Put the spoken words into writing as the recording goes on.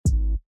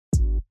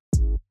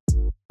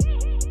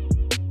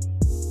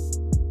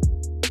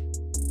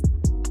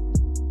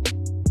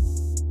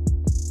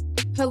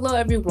Hello,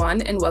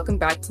 everyone, and welcome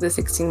back to the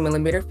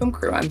 16mm Film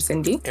Crew. I'm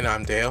Cindy. And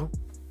I'm Dale.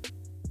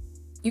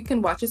 You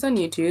can watch us on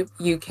YouTube.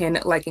 You can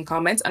like and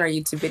comment on our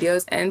YouTube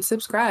videos and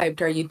subscribe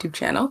to our YouTube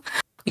channel.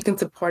 You can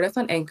support us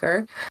on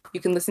Anchor. You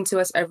can listen to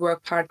us everywhere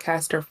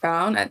podcasts are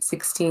found at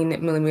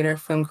 16mm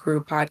Film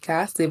Crew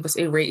Podcast. Leave us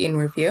a rating and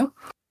review.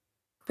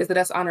 Visit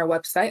us on our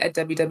website at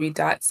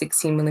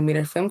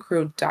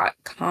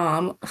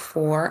www.16mmfilmcrew.com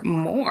for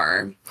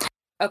more.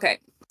 Okay,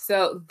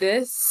 so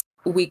this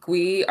week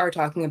we are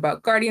talking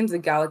about Guardians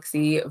of the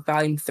Galaxy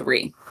Volume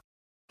 3.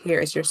 Here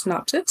is your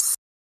synopsis.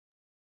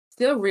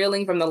 Still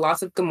reeling from the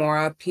loss of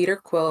Gamora, Peter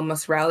Quill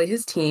must rally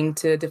his team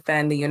to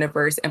defend the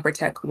universe and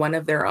protect one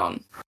of their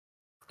own.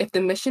 If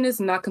the mission is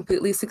not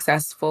completely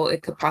successful,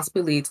 it could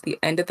possibly lead to the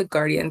end of the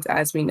Guardians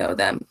as we know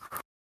them.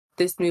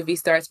 This movie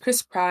stars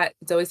Chris Pratt,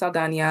 Zoe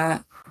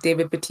Saldana,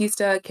 David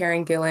Bautista,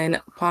 Karen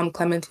Gillan, Palm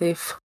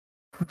Clementif,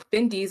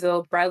 Vin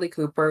Diesel, Bradley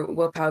Cooper,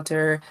 Will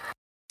Poulter,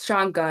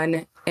 Sean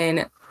Gunn,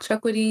 and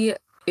Chukwudi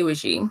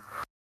Iwuji.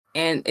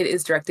 And it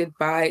is directed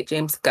by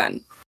James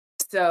Gunn.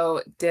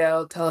 So,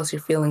 Dale, tell us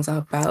your feelings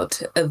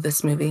about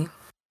this movie.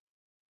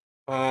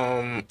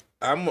 I'm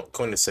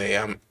going to say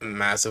I'm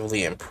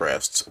massively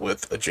impressed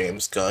with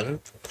James Gunn.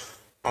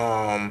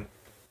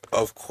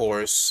 Of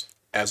course,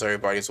 as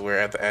everybody's aware,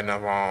 at the end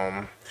of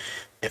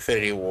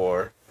Infinity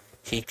War,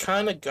 he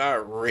kind of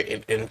got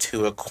written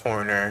into a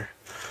corner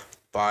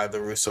by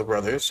the Russo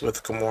brothers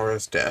with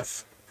Gamora's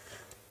death.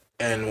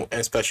 And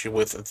especially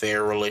with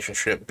their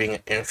relationship being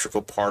an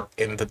integral part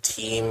in the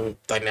team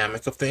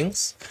dynamic of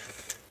things.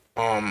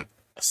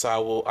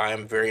 So I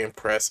am very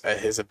impressed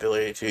at his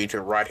ability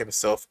to write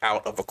himself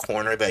out of a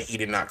corner that he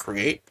did not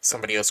create.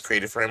 Somebody else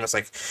created for him.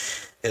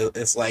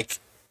 It's like,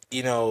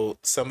 you know,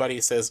 somebody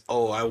says,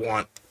 "Oh, I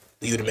want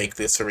you to make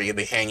this for me," and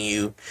they hand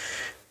you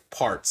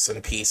parts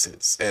and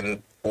pieces,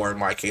 or in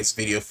my case,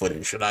 video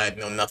footage that I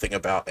know nothing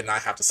about, and I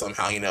have to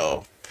somehow,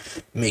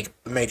 make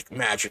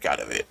magic out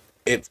of it.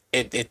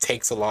 It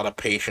takes a lot of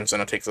patience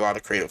and it takes a lot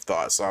of creative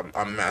thought. So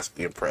I'm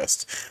massively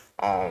impressed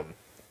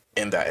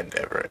in that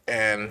endeavor.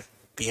 And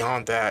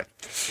beyond that,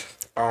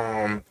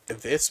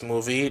 this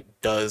movie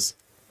does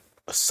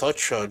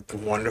such a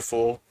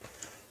wonderful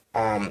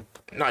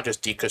not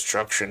just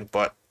deconstruction,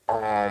 but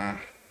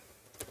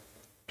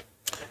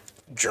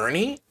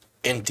journey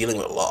in dealing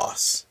with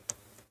loss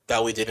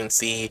that we didn't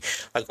see.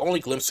 Like, only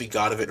glimpse we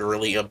got of it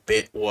really a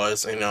bit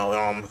was,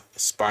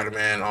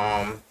 Spider-Man,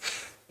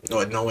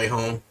 No Way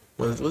Home.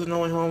 Was it No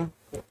Way Home?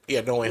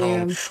 Yeah, No Way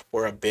Home,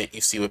 where a bit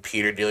you see with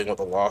Peter dealing with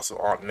the loss of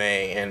Aunt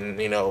May and,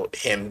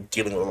 him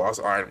dealing with the loss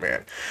of Iron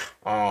Man.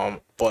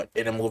 But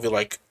in a movie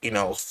like,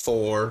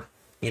 Thor,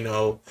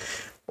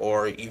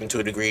 or even to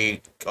a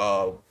degree,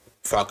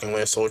 Falcon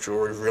Winter Soldier,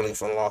 or reeling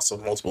from the loss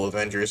of multiple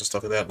Avengers and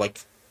stuff like that, like,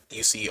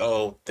 you see,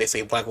 they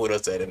say Black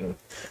Widow's dead, and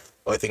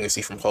the only thing you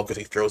see from Hulk is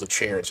he throws a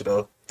chair into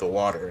the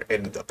water,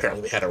 and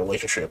apparently they had a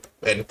relationship,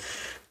 and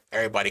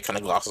everybody kind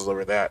of glosses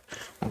over that.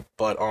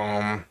 But,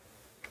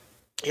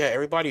 yeah,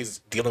 everybody's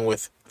dealing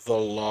with the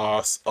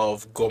loss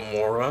of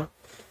Gamora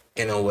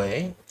in a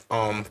way.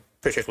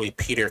 Particularly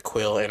Peter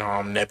Quill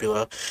and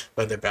Nebula,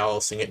 when they're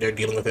balancing it, they're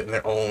dealing with it in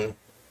their own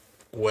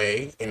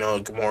way.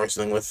 Gamora's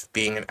dealing with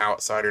being an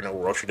outsider in a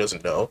world she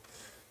doesn't know,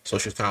 so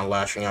she's kind of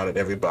lashing out at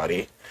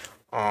everybody.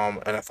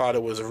 And I thought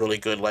it was really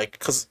good, like,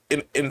 because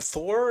in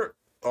Thor,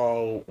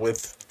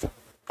 with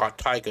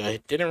Taika,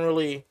 it didn't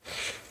really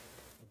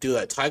do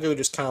that. Taika was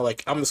just kind of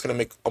like, I'm just gonna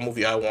make a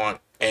movie I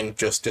want and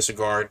just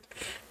disregard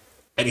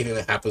anything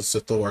that happens to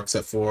Thor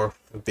except for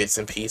bits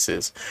and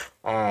pieces.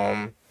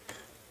 And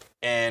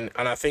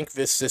I think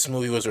this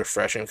movie was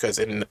refreshing because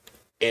in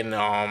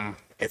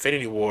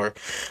Infinity War,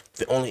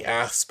 the only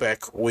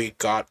aspect we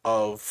got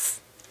of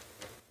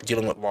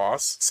dealing with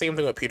loss, same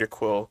thing with Peter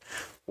Quill,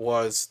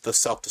 was the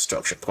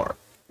self-destruction part.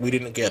 We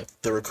didn't get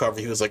the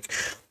recovery. He was like,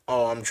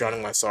 "Oh, I'm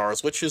drowning my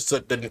sorrows," which is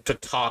the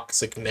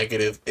toxic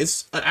negative.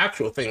 It's an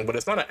actual thing, but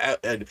it's not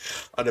a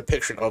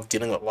depiction of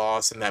dealing with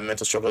loss and that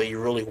mental struggle that you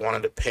really want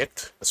to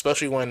depict,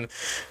 especially when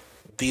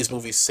these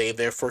movies say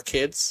they're for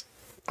kids.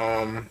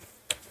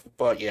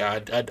 But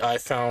yeah, I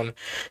found,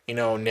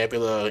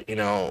 Nebula,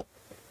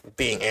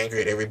 being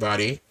angry at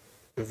everybody,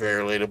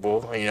 very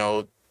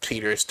relatable.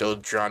 Peter is still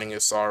drowning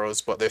his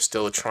sorrows, but they're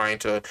still trying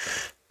to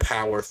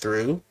power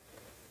through,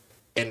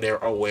 and they're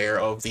aware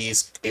of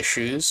these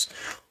issues.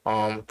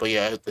 But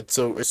yeah, it's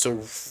a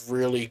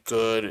really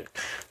good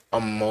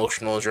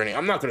emotional journey.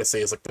 I'm not gonna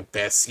say it's like the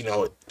best,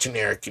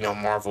 generic,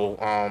 Marvel.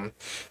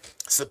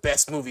 It's the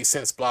best movie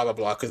since blah blah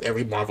blah, because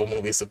every Marvel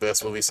movie is the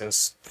best movie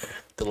since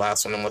the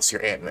last one, unless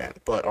you're Ant-Man.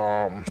 But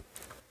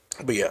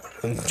yeah,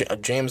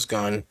 James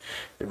Gunn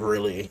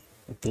really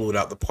blew it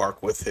out the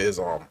park with his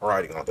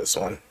writing on this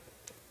one.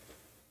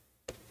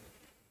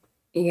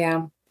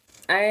 Yeah,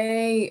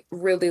 I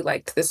really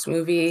liked this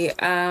movie.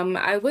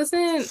 I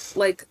wasn't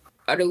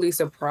utterly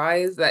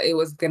surprised that it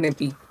was gonna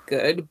be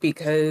good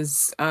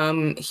because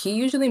he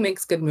usually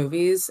makes good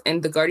movies,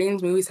 and the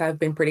Guardians movies have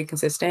been pretty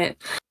consistent.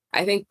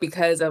 I think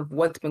because of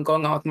what's been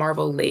going on with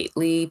Marvel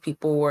lately,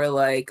 people were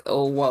like,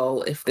 oh,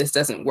 well, if this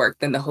doesn't work,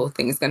 then the whole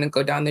thing is going to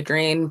go down the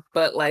drain.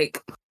 But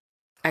like,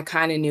 I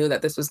kind of knew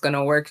that this was going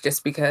to work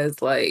just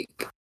because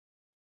like,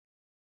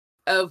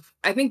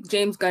 I think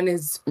James Gunn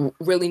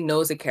really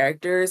knows the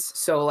characters.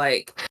 So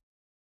like,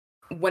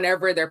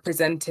 whenever they're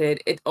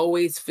presented, it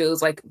always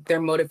feels like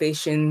their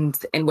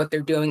motivations and what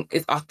they're doing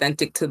is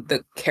authentic to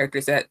the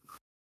characters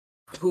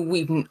who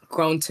we've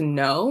grown to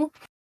know.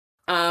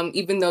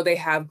 Even though they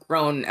have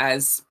grown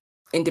as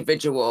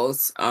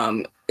individuals,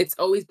 it's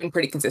always been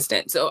pretty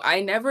consistent. So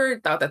I never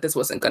thought that this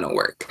wasn't going to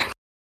work.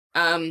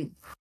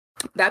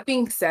 That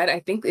being said, I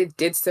think it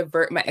did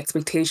subvert my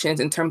expectations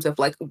in terms of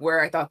like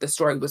where I thought the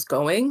story was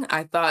going.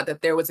 I thought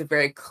that there was a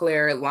very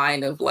clear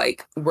line of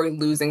like, we're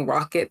losing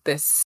Rocket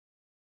this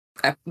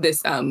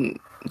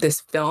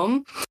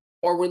film,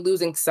 or we're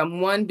losing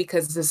someone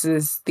because this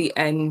is the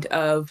end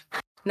of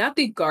not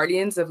the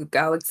Guardians of the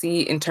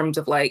Galaxy in terms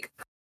of like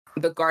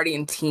the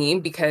Guardian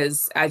team,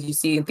 because as you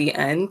see at the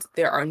end,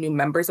 there are new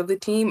members of the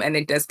team, and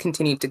it does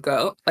continue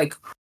to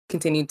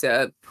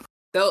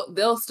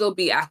they'll still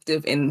be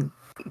active in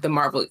the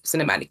Marvel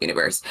Cinematic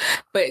Universe,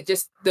 but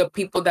just the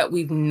people that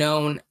we've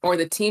known or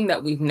the team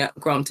that we've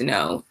grown to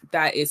know,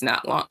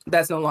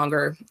 that's no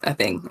longer a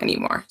thing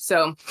anymore.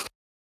 So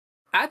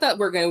I thought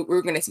we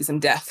were gonna see some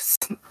deaths,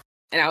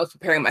 and I was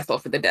preparing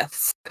myself for the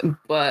deaths,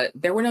 but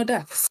there were no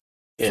deaths.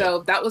 Yeah.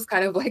 So that was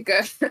kind of like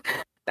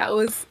that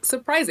was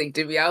surprising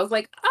to me. I was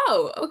like,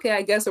 oh, okay,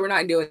 I guess we're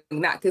not doing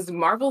that, because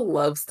Marvel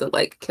loves to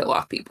like kill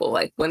off people.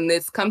 Like when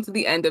this comes to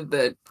the end of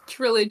the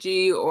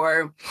trilogy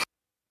or,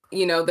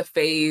 you know, the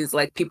phase,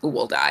 like people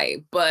will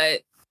die,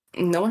 but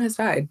no one has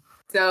died.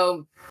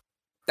 So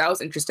that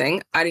was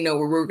interesting. I didn't know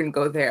where we were going to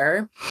go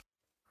there.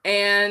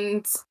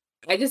 And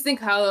I just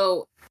think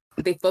how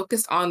they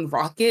focused on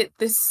Rocket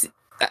this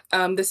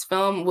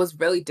film was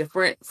really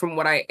different from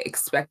what I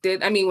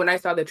expected. I mean, when I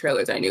saw the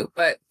trailers, I knew,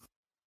 but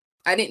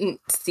I didn't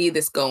see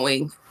this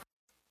going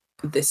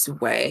this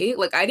way.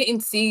 Like, I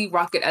didn't see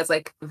Rocket as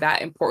like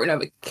that important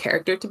of a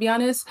character, to be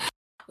honest.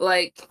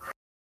 Like,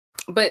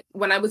 but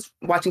when I was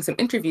watching some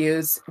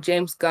interviews,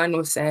 James Gunn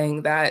was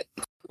saying that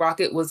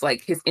Rocket was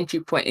like his entry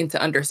point into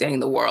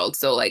understanding the world.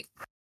 So like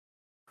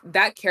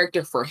that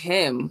character for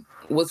him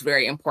was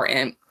very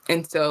important.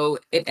 And so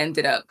it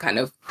ended up kind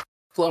of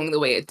flowing the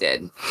way it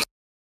did,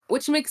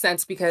 which makes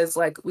sense because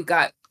like we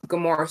got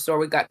Gamora's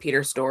story, we got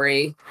Peter's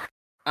story.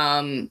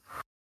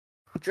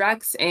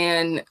 Drax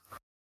and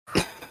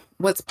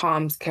what's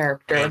Palm's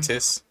character?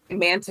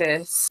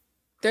 Mantis.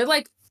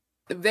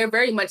 They're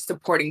very much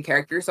supporting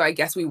characters. So I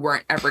guess we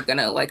weren't ever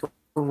gonna like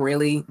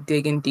really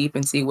dig in deep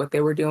and see what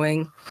they were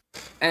doing.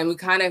 And we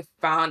kind of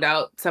found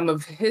out some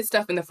of his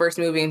stuff in the first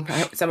movie and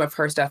some of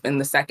her stuff in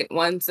the second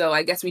one. So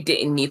I guess we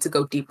didn't need to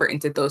go deeper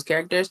into those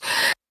characters.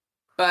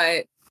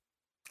 But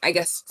I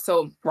guess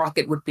so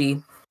Rocket would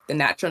be the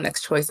natural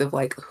next choice of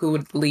like who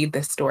would lead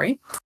this story.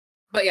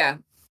 But yeah,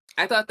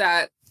 I thought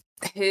that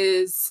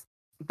his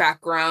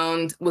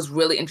background was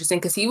really interesting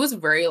because he was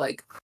very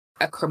like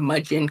a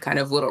curmudgeon kind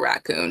of little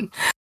raccoon.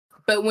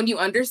 But when you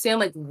understand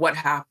like what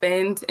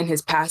happened in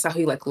his past, how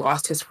he like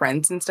lost his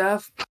friends and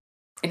stuff,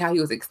 and how he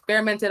was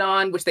experimented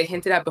on, which they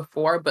hinted at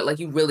before, but like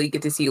you really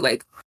get to see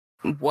like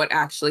what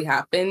actually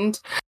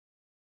happened.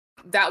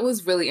 That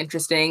was really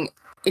interesting,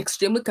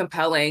 extremely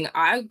compelling.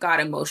 I got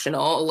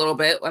emotional a little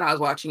bit when I was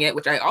watching it,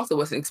 which I also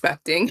wasn't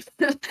expecting.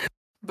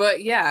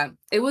 But yeah,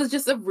 it was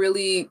just a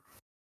really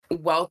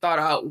well thought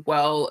out,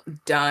 well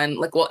done,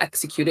 like well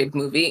executed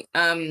movie.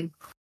 I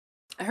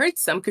heard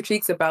some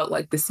critiques about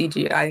like the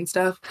CGI and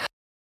stuff.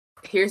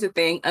 Here's the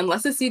thing,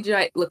 unless the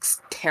CGI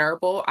looks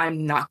terrible,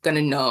 I'm not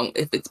gonna know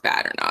if it's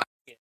bad or not.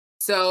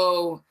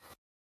 So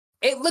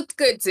it looked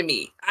good to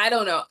me. I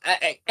don't know.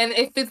 And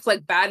if it's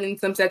like bad in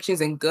some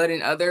sections and good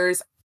in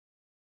others,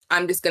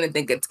 I'm just gonna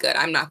think it's good.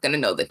 I'm not gonna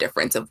know the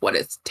difference of what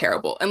is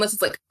terrible. Unless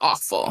it's like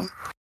awful,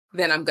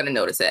 then I'm gonna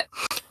notice it.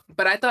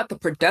 But I thought the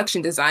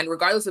production design,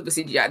 regardless of the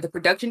CGI, the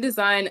production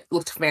design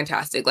looked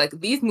fantastic. Like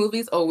these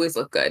movies always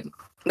look good.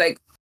 Like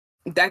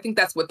I think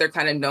that's what they're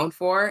kind of known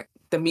for.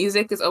 The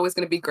music is always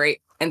going to be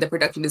great and the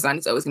production design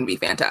is always going to be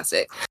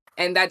fantastic.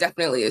 And that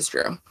definitely is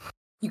true.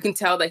 You can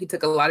tell that he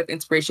took a lot of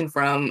inspiration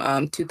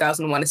from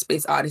 2001: A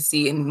Space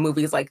Odyssey and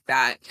movies like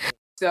that.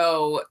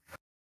 So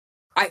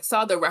I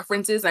saw the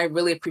references. I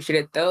really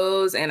appreciated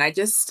those. And I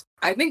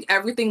think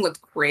everything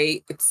looked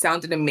great. It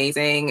sounded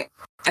amazing.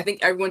 I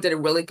think everyone did a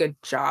really good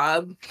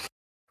job.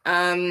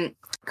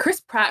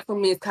 Chris Pratt for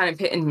me is kind of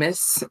hit and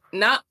miss,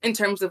 not in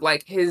terms of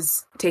like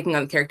his taking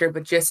on the character,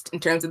 but just in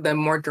terms of the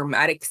more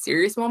dramatic,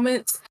 serious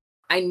moments.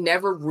 I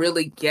never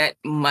really get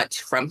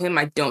much from him.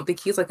 I don't think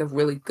he's like a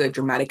really good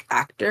dramatic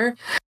actor.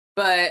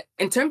 But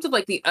in terms of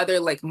like the other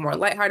like more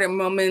lighthearted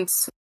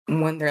moments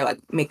when they're like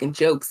making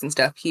jokes and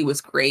stuff, he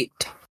was great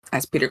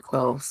as Peter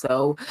Quill.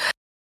 So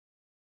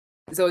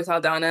Zoe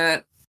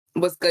Saldana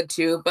was good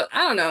too. But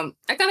I don't know.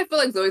 I kind of feel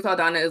like Zoe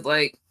Saldana is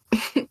like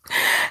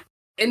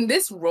in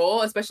this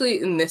role,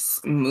 especially in this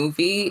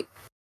movie,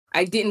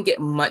 I didn't get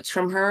much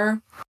from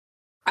her.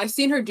 I've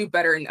seen her do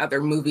better in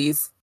other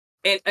movies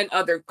and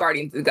other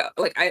Guardians of the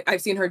like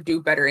I've seen her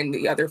do better in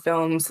the other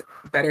films,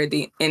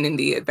 in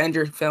the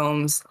Avengers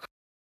films.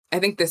 I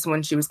think this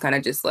one she was kind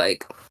of just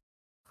like,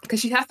 because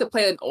she has to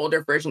play an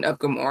older version of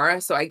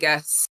Gamora, so I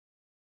guess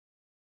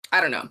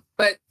I don't know,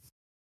 but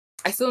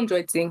I still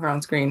enjoyed seeing her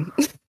on screen.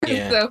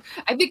 Yeah. So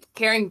I think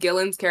Karen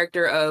Gillan's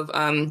character of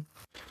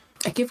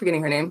I keep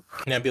forgetting her name,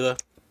 Nebula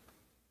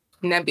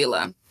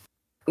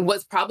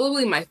was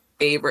probably my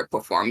favorite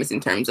performance in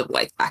terms of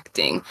like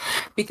acting,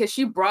 because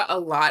she brought a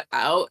lot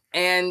out,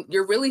 and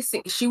you're really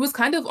seeing she was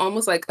kind of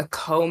almost like a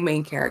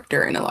co-main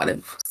character in a lot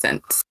of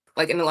sense,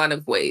 like in a lot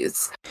of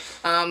ways.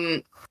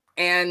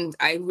 And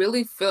I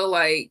really feel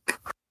like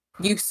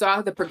you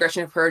saw the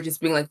progression of her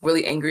just being like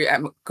really angry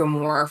at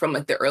Gamora from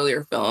like the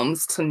earlier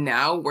films to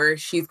now, where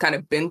she's kind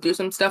of been through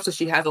some stuff, so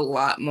she has a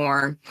lot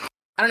more,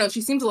 I don't know,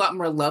 she seems a lot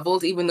more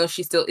leveled, even though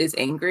she still is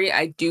angry.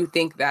 I do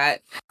think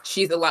that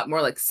she's a lot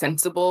more like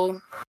sensible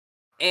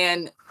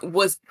and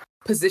was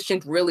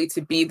positioned really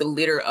to be the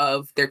leader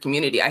of their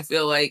community. I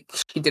feel like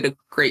she did a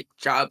great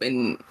job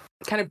in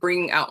kind of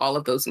bringing out all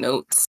of those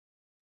notes.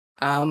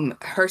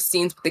 Her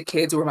scenes with the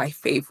kids were my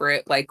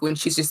favorite. Like when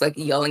she's just like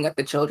yelling at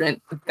the children,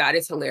 that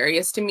is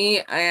hilarious to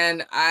me.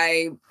 And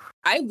I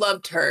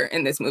loved her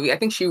in this movie. I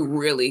think she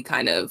really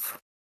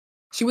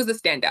she was a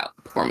standout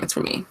performance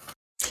for me.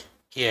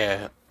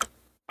 Yeah.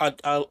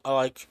 I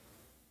like,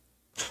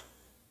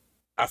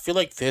 I feel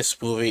like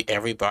this movie,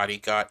 everybody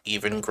got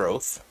even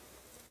growth,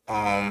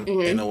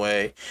 in a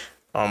way.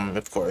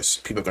 Of course,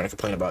 people are going to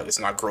complain about it. It's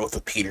not growth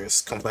of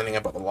Peter's complaining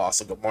about the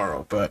loss of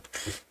Gamora, but,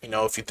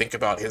 if you think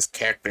about his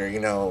character,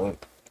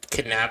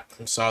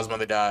 kidnapped, saw his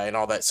mother die, and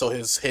all that. So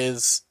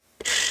his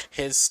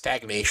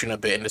stagnation a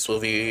bit in this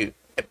movie,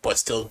 but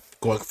still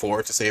going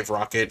forward to save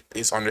Rocket,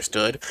 is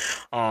understood.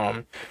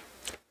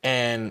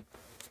 And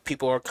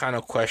people are kind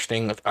of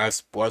questioning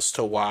as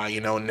to why,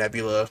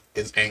 Nebula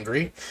is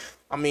angry.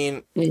 I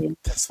mean,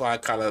 that's why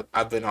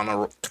I've been on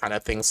a kind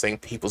of thing saying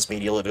people's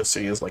media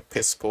literacy is like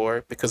piss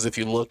poor. Because if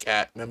you look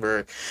at,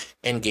 remember,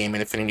 Endgame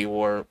and Infinity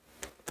War,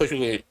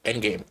 particularly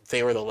Endgame,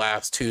 they were the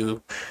last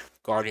two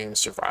Guardians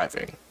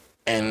surviving.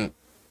 And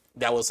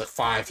that was like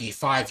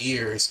 5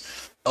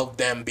 years of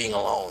them being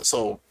alone.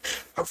 So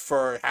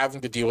for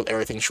having to deal with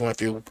everything she went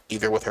through,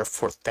 either with her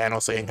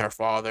Thanos saying her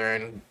father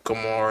and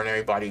Gamora and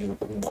everybody who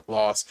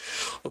lost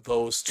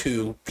those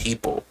two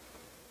people.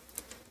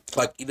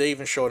 Like, they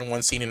even showed in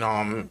one scene in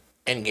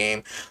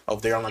Endgame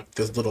of they're on like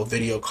this little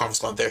video conference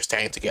call, they're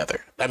standing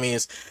together. That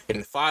means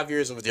in 5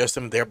 years of just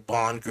them, their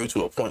bond grew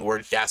to a point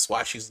where that's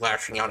why she's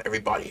lashing out at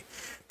everybody.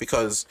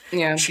 Because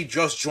she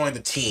just joined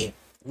the team.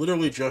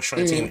 Literally just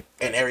joined the team,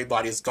 and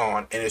everybody's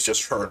gone, and it's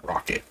just her and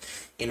Rocket.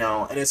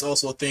 And it's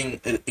also a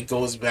thing, it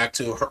goes back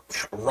to her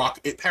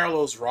it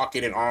parallels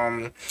Rocket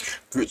and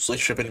Groot's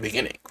relationship in the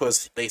beginning.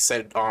 Because they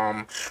said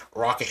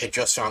Rocket had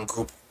just found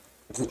Groot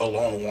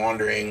alone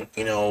wandering,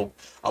 a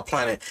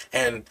planet.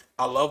 And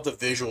I love the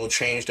visual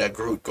change that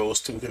Groot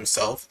goes through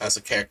himself as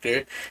a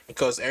character,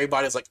 because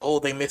everybody's like, oh,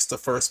 they missed the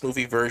first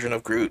movie version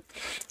of Groot.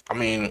 I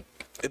mean,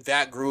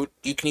 that Groot,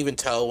 you can even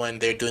tell when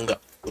they're doing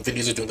Vin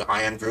Diesel doing the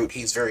I Am Groot.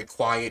 He's very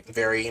quiet,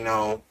 very,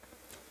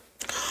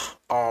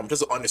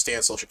 doesn't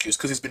understand social cues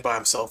because he's been by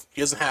himself.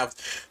 He doesn't have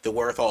the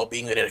wherewithal of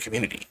being in a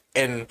community.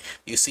 And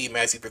you see him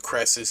as he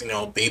progresses,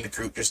 baby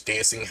Groot just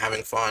dancing,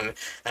 having fun,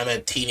 and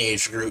then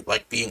teenage Groot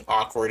like being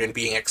awkward and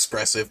being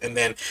expressive, and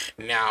then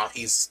now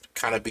he's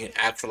kind of being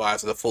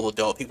actualized as a full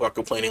adult. People are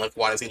complaining like,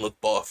 why does he look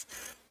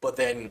buff? But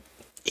then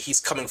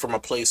he's coming from a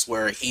place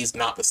where he's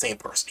not the same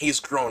person. He's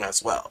grown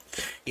as well.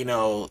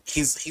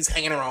 He's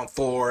hanging around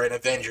Thor and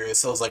Avengers,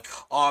 so it's like,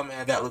 oh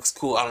man, that looks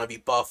cool, I want to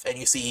be buff. And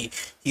you see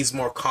he's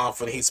more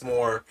confident, he's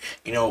more,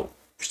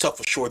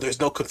 self-assured. There's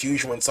no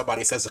confusion when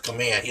somebody says a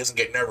command. He doesn't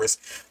get nervous.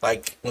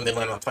 Like when they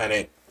land on the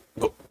planet,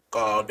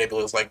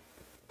 Nebula's like,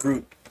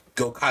 Groot,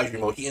 go Kaiju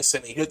mode. He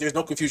instantly, there's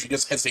no confusion. He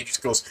just hesitates. He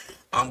just goes,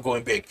 I'm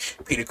going big.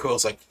 Peter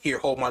Quill's like, here,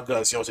 hold my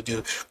guns. You know what to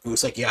do.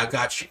 Groot's like, yeah, I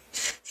got you.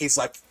 He's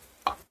like,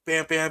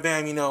 bam, bam,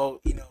 bam,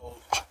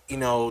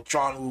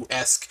 John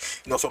Woo-esque,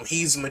 from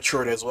he's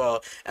matured as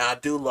well. And I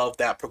do love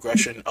that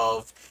progression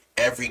of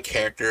every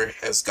character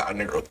has gotten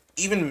a growth.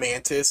 Even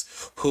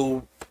Mantis,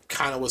 who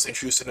kind of was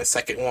introduced in the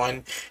second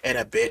one and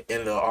a bit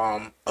in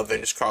the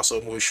Avengers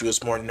crossover movie, she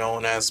was more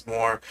known as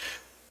more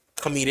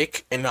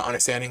comedic in the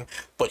understanding.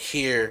 But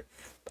here,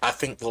 I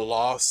think the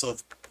loss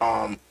of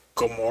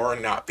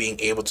Gamora not being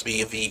able to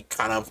be the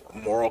kind of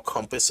moral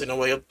compass in a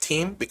way of the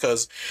team,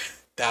 because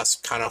that's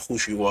kind of who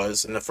she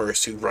was in the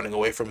first two, running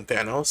away from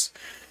Thanos.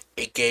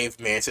 It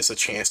gave Mantis a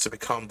chance to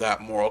become that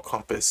moral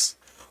compass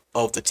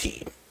of the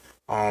team.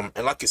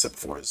 And like I said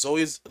before,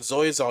 Zoe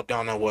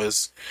Saldana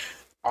was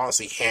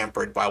honestly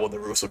hampered by what the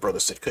Russo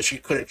brothers did, because she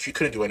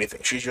couldn't do anything.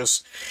 She's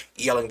just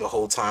yelling the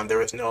whole time. There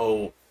was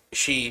no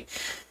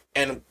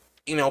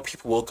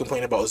people will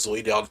complain about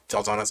Zoe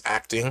Saldana's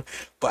acting,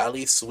 but at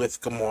least with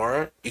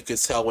Gamora, you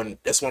could tell when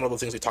that's one of the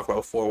things we talked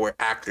about before, where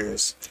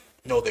actors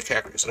know their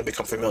characters and they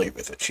become familiar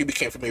with it. She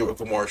became familiar with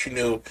Gamora. She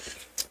knew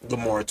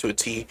Gamora to a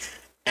T,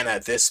 and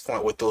at this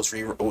point, with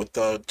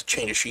the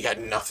changes, she had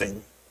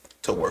nothing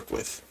to work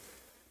with.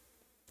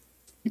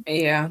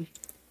 Yeah.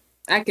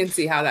 I can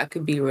see how that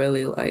could be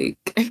really like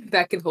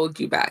that could hold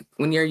you back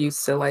when you're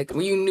used to like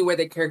when you knew where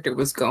the character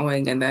was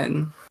going and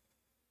then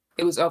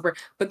it was over.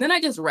 But then I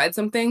just read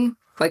something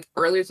like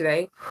earlier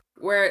today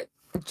where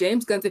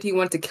James Gunn said he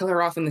wanted to kill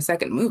her off in the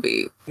second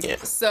movie. Yeah.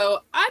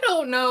 So I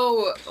don't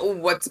know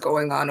what's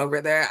going on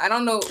over there. I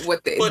don't know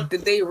what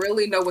did they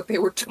really know what they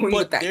were doing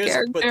with that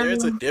character. But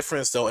there's a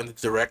difference though in the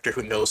director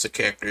who knows the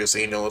characters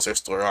and he knows their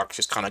story arc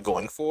she's kind of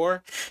going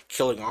for,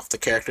 killing off the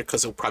character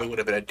because it probably would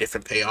have been a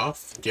different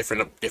payoff,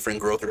 different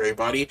growth for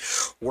everybody.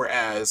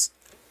 Whereas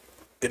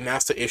then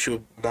that's the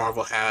issue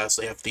Marvel has.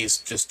 They have these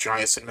just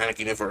giant cinematic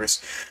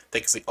universe.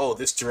 They can say, "Oh,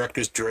 this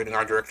director's joining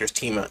our director's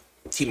team up,"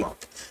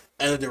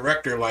 and the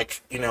director,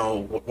 like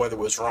whether it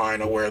was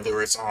Ryan or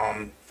whether it's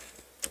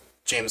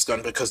James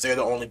Gunn, because they're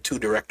the only two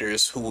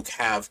directors who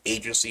have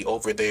agency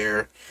over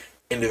their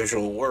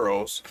individual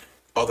worlds,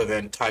 other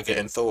than Taika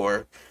and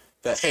Thor.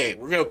 That hey,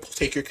 we're gonna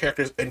take your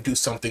characters and do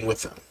something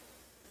with them,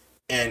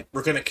 and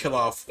we're gonna kill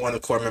off one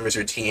of the core members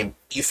of your team.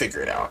 You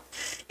figure it out,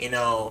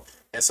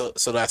 And so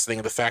that's the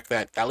thing. The fact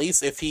that at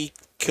least if he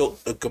killed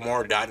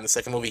Gamora died in the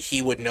second movie,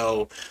 he would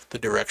know the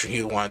direction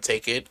he would want to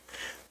take it.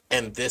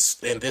 And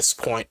this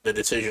point, the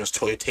decision is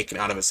totally taken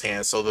out of his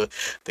hands. So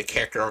the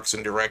character arcs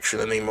and direction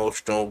and the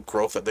emotional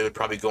growth that they would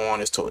probably go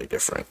on is totally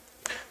different.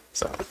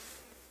 So.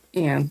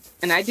 Yeah.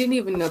 And I didn't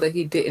even know that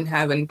he didn't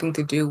have anything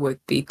to do with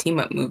the team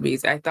up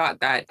movies. I thought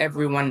that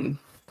everyone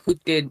who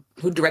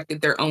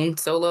directed their own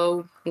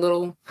solo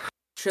little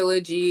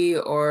trilogy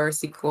or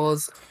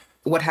sequels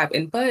would have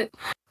input,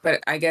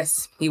 but I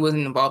guess he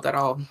wasn't involved at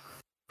all.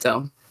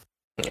 So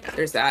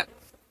there's that.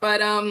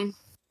 But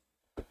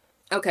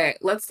okay,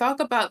 let's talk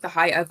about the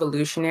High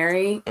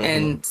Evolutionary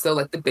and so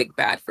like the big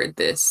bad for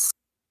this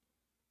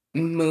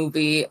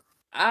movie.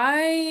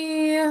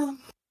 I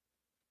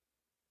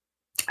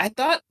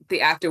thought the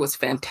actor was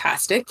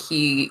fantastic.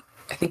 I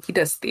think he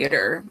does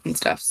theater and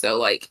stuff. So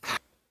like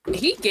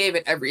he gave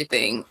it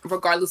everything,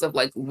 regardless of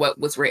like what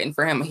was written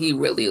for him. He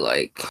really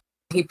like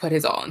he put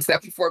his all in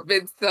step before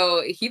bid.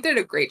 So he did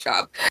a great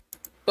job.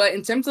 But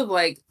in terms of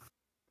like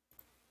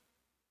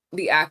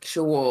the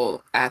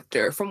actual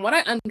actor, from what I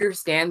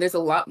understand, there's a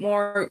lot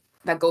more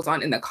that goes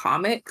on in the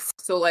comics.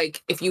 So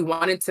like if you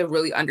wanted to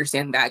really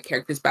understand that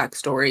character's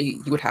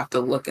backstory, you would have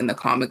to look in the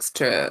comics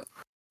to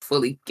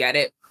fully get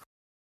it.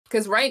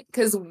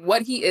 Because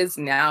what he is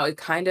now, it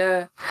kind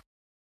of,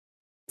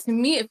 to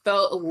me, it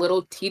felt a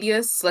little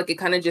tedious. Like it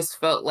kind of just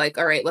felt like,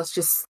 all right, let's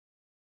just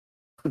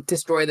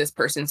destroy this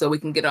person so we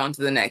can get on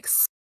to the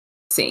next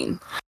scene.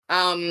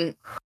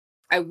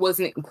 I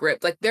wasn't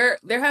gripped. Like there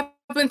have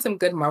been some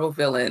good Marvel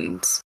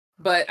villains,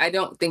 but I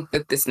don't think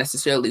that this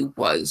necessarily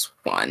was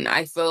one.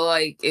 I feel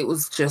like it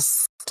was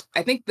just,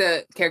 I think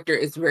the character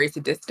is very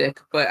sadistic,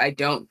 but I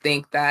don't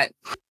think that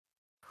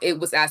it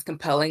was as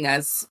compelling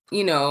as,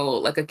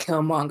 like a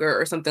Killmonger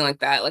or something like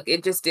that. Like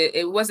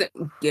it wasn't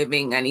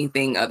giving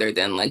anything other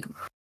than like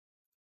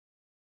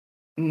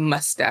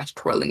mustache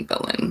twirling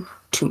villain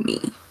to me.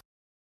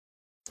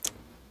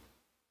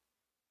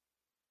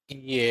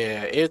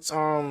 Yeah, it's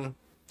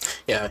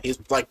yeah, he's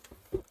like,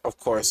 of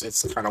course,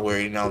 it's kind of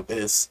weird,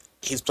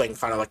 he's playing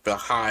kind of like the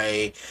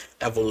High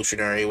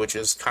Evolutionary, which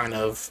is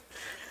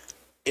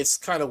it's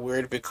kind of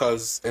weird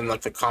because in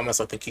like the comics,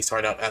 I think he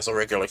started out as a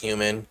regular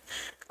human,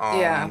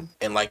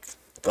 in like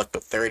the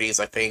 30s,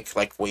 I think,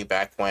 like way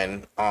back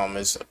when, I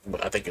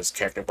think his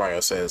character bio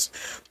says,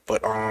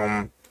 but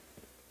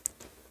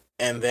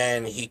and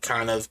then he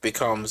kind of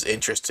becomes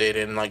interested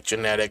in like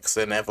genetics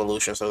and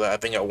evolution. So that I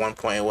think at one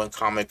point in one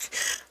comic,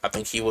 I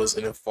think he was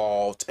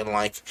involved in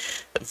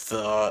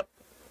the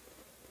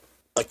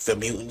the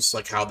mutants,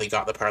 like how they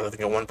got the powers. I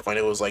think at one point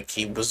it was like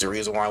he was the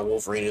reason why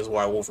Wolverine is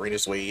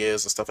the way he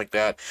is and stuff like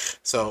that.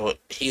 So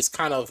he's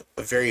kind of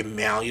very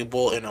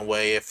malleable in a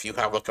way. If you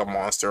have like a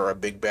monster or a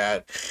big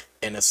bad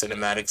in a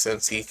cinematic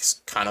sense,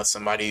 he's kind of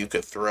somebody you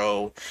could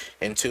throw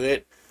into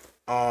it.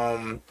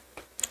 I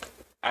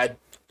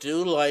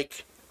do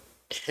like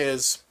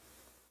his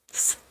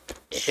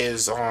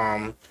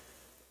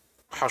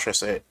how should I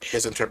say it?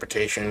 His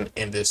interpretation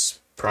in this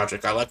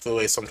project. I like the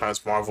way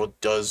sometimes Marvel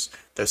does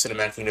their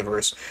cinematic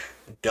universe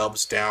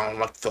dubs down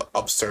like the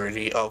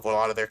absurdity of a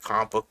lot of their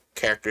comic book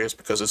characters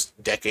because it's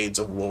decades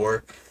of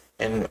lore.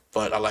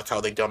 But I like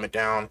how they dumb it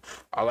down.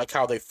 I like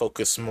how they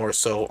focus more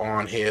so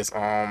on his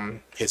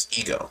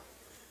ego.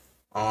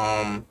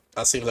 That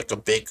seems like a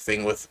big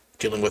thing with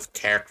dealing with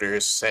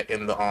characters set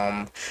in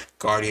the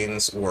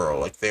Guardians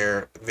world. Like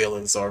their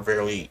villains are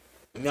very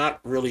not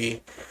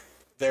really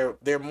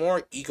they're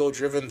more ego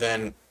driven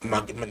than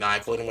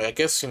maniacal in a way. I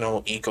guess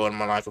ego and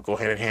maniacal go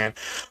hand in hand,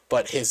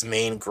 but his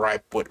main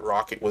gripe with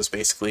Rocket was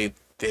basically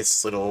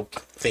this little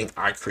thing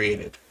I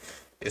created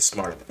is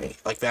smarter than me.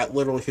 Like that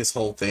literally his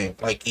whole thing.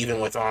 Like even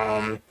with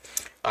Aisha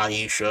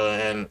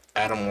and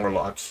Adam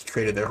Warlock, he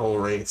created their whole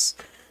race.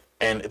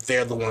 And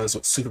they're the ones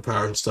with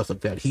superpowers and stuff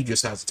like that. He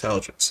just has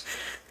intelligence.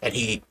 And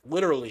he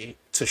literally,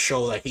 to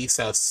show that he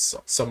has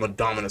some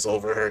dominance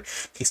over her,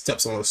 he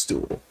steps on a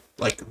stool.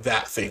 Like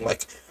that thing.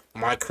 Like,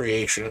 my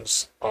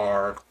creations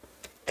are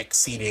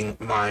exceeding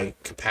my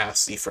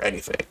capacity for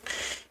anything,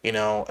 you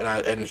know.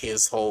 And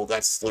his whole,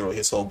 that's literally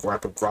his whole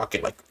gripe of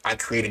Rocket. Like, I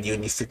created you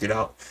and you figured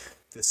out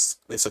this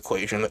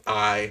equation that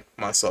I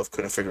myself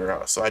couldn't figure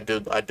out. So I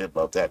did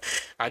love that.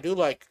 I do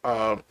like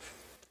I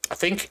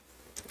think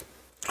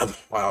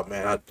wow,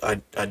 man,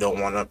 I don't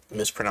want to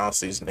mispronounce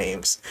these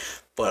names,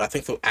 but I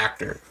think the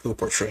actor who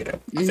portrayed him,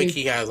 I think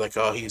he has like,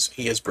 oh, he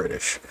is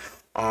British,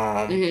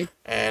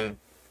 and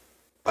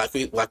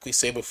like we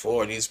say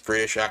before, these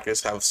British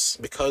actors have,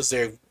 because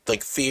they're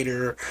like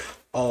theater,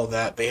 all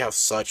that, they have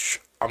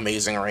such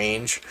amazing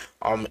range.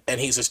 And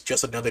he's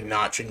just another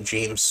notch in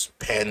James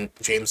Gunn's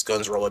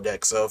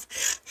Rolodex of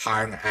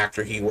hiring an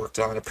actor he worked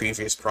on a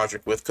previous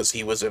project with, because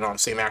he was in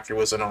same actor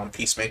was in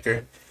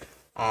Peacemaker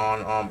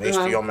on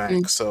HBO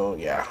Max. So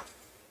yeah.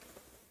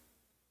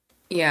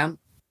 Yeah.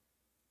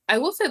 I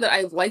will say that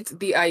I liked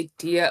the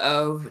idea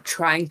of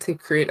trying to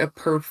create a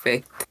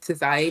perfect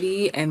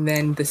society and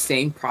then the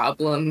same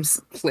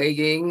problems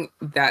plaguing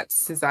that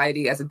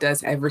society as it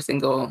does every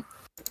single,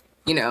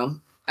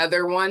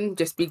 other one,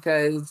 just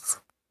because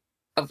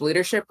of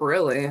leadership,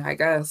 really, I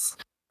guess.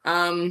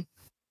 And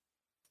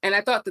I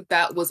thought that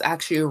that was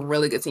actually a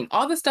really good scene.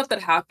 All the stuff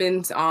that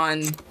happens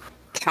on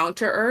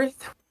Counter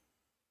Earth,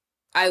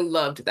 I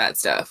loved that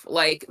stuff.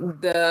 Like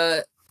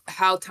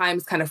how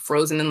time's kind of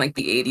frozen in like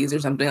the 80s or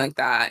something like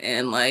that,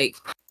 and like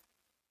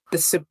the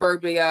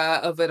suburbia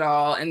of it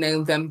all, and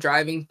then them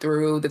driving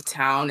through the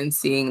town and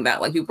seeing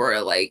that like people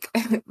are like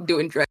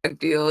doing drug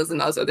deals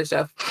and all this other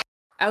stuff.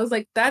 I was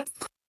like,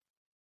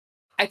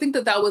 I think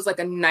that was like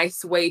a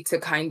nice way to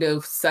kind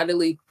of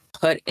subtly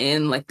put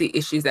in like the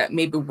issues that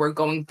maybe we're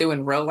going through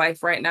in real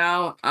life right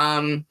now,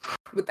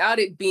 without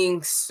it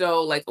being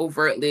so like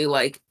overtly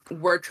like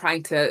we're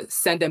trying to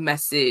send a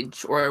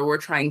message or we're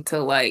trying to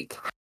like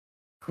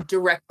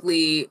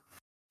directly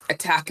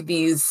attack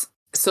these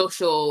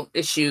social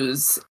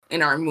issues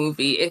in our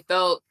movie. It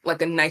felt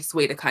like a nice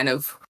way to kind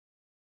of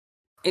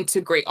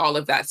integrate all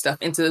of that stuff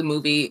into the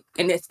movie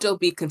and it still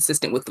be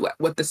consistent with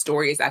what the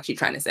story is actually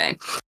trying to say.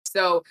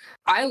 So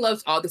I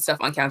loved all the stuff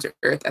on Counter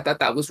Earth. I thought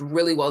that was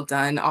really well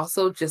done.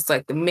 Also, just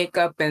like the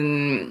makeup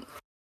and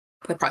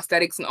the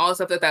prosthetics and all the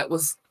stuff that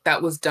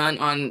was done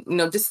on,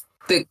 just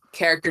the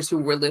characters who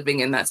were living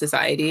in that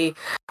society.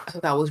 I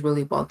thought that was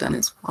really well done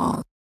as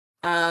well.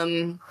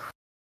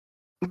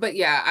 But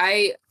yeah,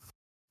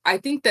 I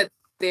think that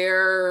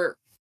the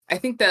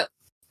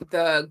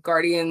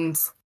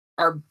Guardians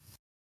are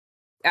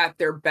at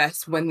their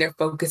best when they're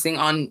focusing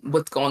on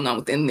what's going on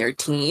within their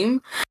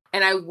team.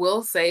 And I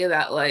will say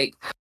that like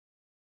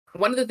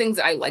one of the things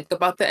that I liked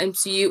about the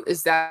MCU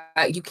is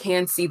that you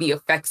can see the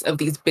effects of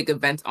these big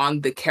events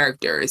on the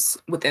characters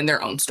within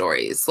their own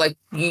stories. Like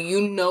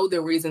you know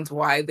the reasons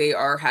why they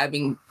are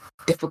having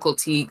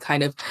difficulty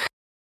kind of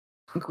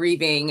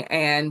grieving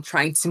and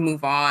trying to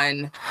move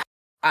on.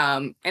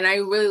 And I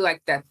really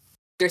like that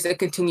there's a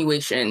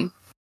continuation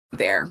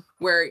there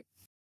where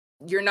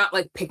you're not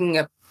like picking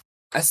up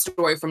a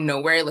story from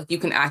nowhere. Like you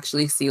can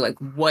actually see like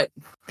what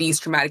these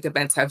traumatic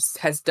events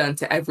has done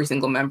to every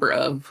single member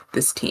of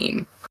this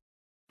team.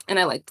 And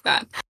I liked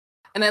that.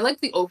 And I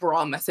like the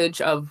overall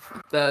message of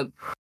the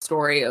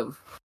story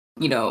of,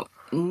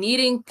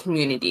 needing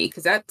community,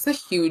 because that's a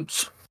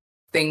huge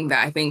thing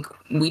that I think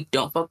we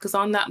don't focus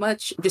on that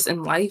much just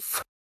in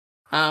life.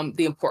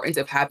 The importance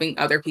of having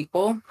other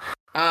people.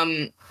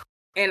 And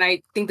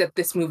I think that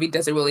this movie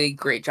does a really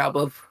great job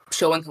of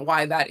showing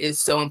why that is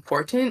so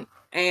important.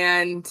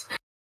 And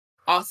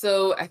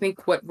also, I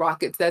think what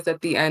Rocket says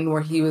at the end,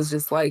 where he was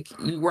just like,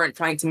 you weren't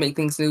trying to make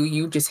things new,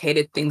 you just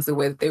hated things the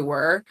way that they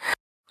were.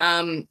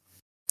 And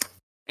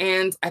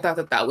I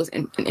thought that was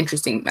an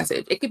interesting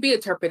message. It could be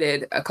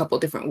interpreted a couple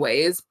different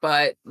ways,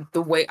 but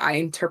the way I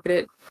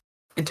interpreted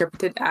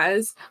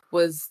as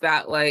was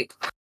that like,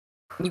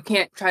 you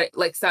can't try to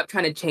like stop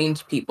trying to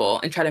change people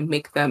and try to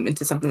make them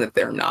into something that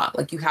they're not.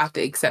 Like you have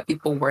to accept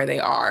people where they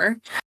are.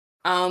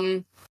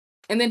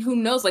 And then who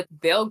knows, like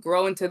they'll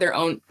grow into their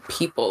own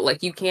people.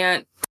 Like you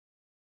can't,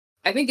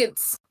 I think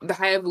it's the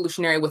High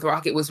Evolutionary with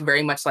Rocket was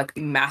very much like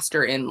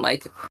master in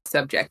like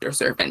subject or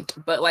servant,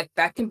 but like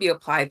that can be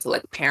applied to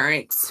like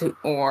parents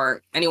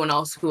or anyone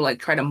else who like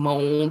try to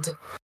mold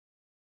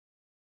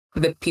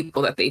the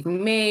people that they've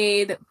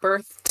made,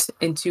 birthed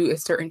into a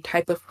certain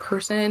type of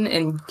person,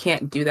 and you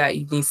can't do that.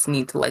 You just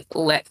need to like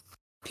let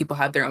people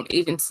have their own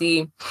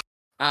agency,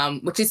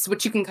 which is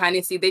what you can kind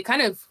of see. They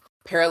kind of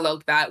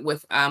paralleled that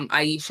with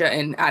Aisha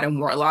and Adam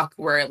Warlock,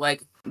 where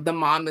like the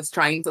mom is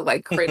trying to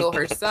like cradle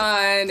her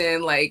son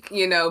and like,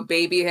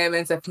 baby him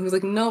and stuff. He was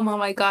like, no,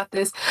 mom, I got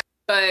this.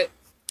 But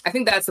I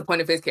think that's the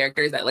point of his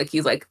character, is that like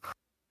he's like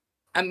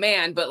a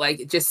man, but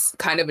like just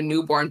kind of a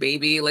newborn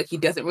baby. Like he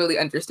doesn't really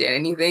understand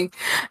anything.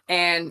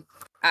 And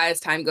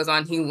as time goes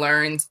on, he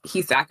learns,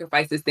 he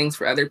sacrifices things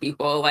for other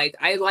people. Like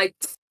I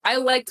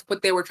liked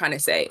what they were trying to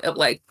say of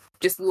like,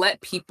 just let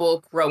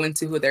people grow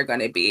into who they're going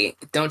to be.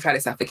 Don't try to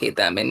suffocate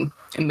them and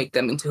make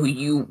them into who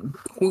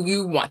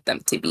you want them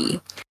to be.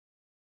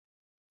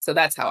 So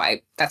that's how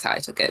I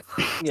took it.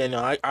 Yeah,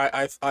 no,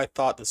 I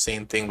thought the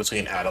same thing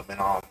between Adam and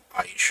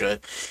Aisha.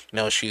 You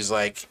know, she's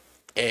like,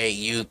 hey,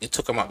 you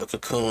took him out the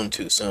cocoon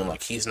too soon.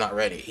 Like, he's not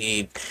ready.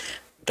 He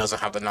doesn't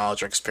have the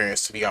knowledge or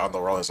experience to be out in the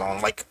world on his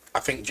own. Like, I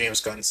think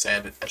James Gunn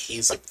said that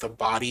he's like the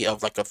body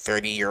of like a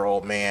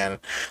 30-year-old man,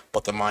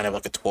 but the mind of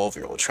like a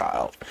 12-year-old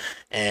child.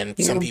 And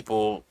some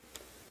people,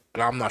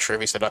 and I'm not sure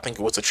if he said, I think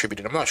it was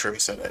attributed, I'm not sure if he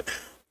said it,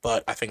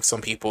 but I think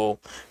some people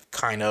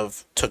kind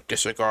of took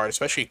disregard,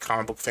 especially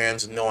comic book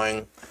fans,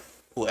 knowing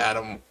who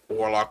Adam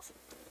Warlock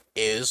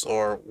is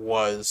or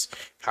was,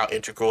 how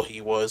integral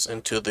he was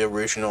into the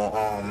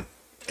original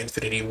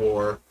Infinity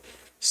War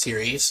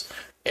series,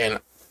 and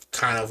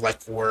kind of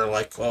like were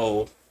like,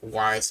 oh,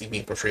 why is he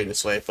being portrayed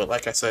this way? But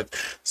like I said,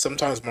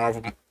 sometimes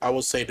Marvel, I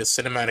would say the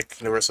cinematic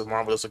universe of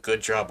Marvel does a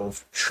good job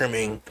of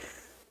trimming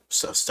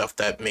stuff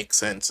that makes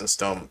sense and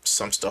some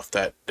stuff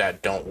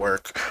that don't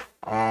work.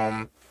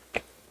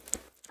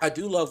 I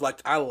do love,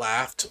 like, I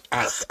laughed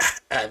at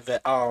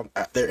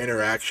their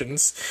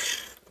interactions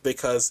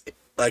because,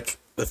 like,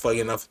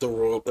 funny enough,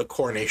 the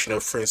coronation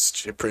of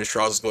Prince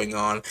Charles is going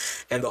on,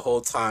 and the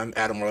whole time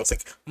Adam Warlock's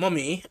like,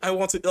 "Mummy, I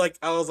want to," like,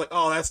 I was like,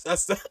 "Oh,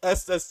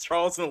 that's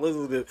Charles and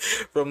Elizabeth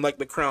from like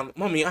The Crown."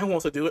 "Mummy, I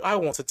want to do it. I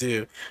want to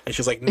do," and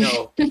she's like,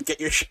 "No, get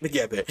your shit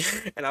together,"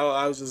 and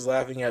I was just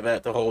laughing at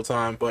that the whole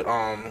time, But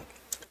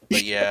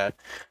yeah,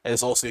 and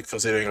it's also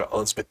considering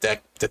Elizabeth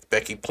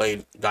Becky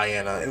played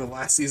Diana in the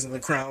last season of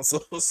The Crown,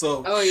 so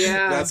Oh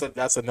yeah.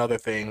 that's another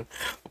thing,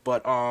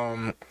 but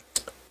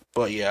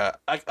yeah,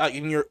 I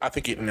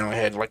think you know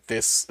ahead, like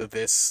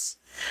this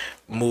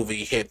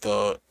movie hit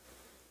the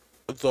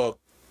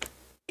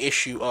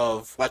issue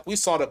of, like, we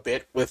saw it a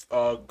bit with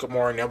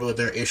Gamora and Nebula,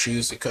 their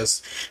issues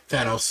because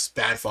Thanos'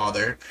 bad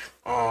father.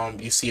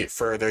 You see it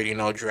further, you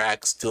know,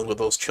 Drax dealing with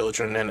those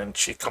children, and then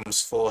she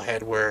comes full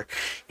ahead where,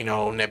 you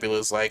know,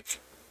 Nebula's like,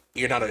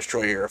 "You're not a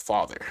destroyer, you're a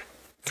father,"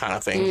 kind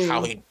of thing.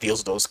 How he deals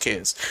with those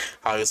kids.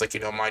 How he's like, you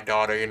know, my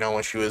daughter, you know,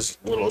 when she was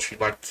little, she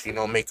liked, you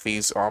know, make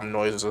these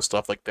noises and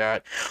stuff like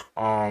that.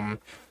 And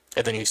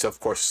then you of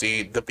course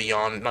see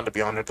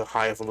the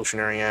high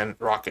evolutionary and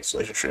Rocket's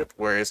relationship,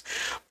 whereas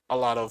a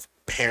lot of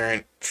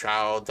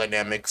parent-child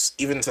dynamics,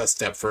 even to a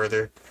step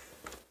further,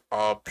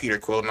 Peter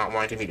Quill not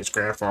wanting to meet his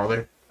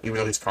grandfather, even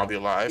though he's probably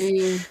alive,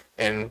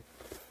 and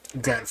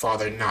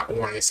grandfather not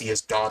wanting to see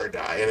his daughter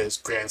die, and his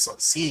grandson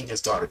seeing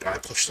his daughter die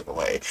pushed him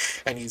away,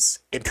 and he's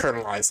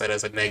internalized that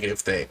as a negative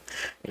thing.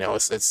 You know,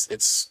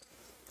 it's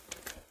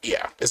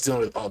yeah, it's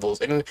dealing with all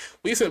those, and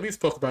we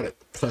spoke about it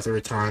a plethora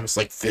of times.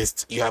 Like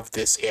this, you have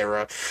this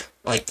era,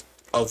 like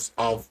of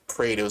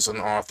creatives and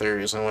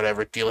authors and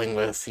whatever dealing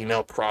with, you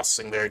know,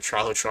 processing their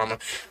childhood trauma.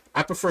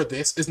 I prefer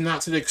this. Is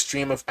not to the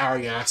extreme of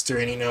Ari Aster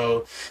and, you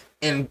know,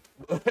 and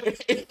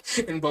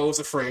and Beau's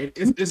Afraid.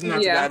 It's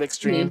not to that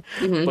extreme,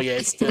 but yeah,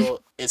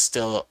 it's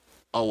still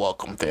a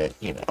welcome thing,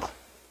 you know.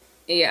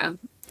 Yeah,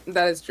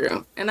 that is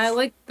true. And I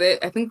like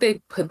that. I think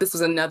this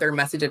was another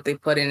message that they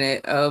put in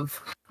it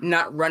of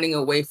not running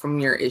away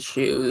from your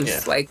issues.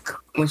 Yeah. Like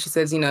when she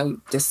says, you know,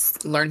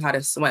 just learn how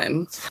to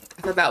swim.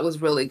 I thought that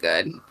was really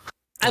good.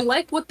 I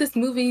like what this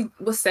movie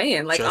was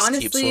saying. Like, Just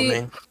honestly, keep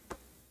swimming.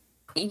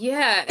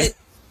 Yeah,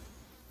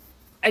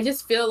 I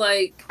just feel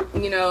like,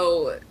 you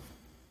know,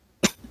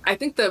 I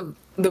think the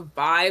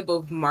vibe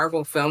of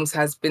Marvel films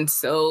has been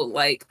so,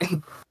 like,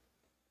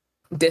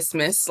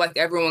 dismissed. Like,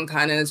 everyone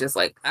kind of is just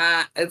like,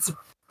 it's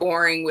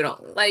boring. We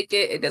don't like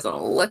it. It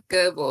doesn't look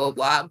good, blah, blah,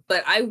 blah.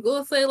 But I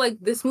will say, like,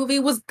 this movie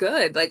was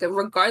good. Like,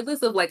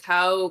 regardless of, like,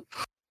 how...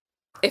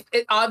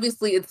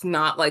 obviously it's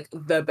not like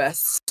the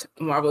best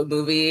Marvel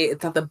movie.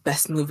 It's not the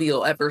best movie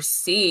you'll ever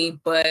see,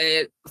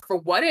 but for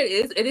what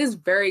it is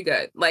very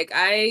good. Like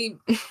I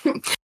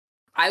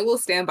will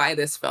stand by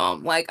this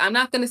film. Like I'm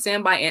not gonna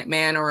stand by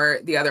Ant-Man or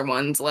the other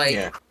ones.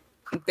 Like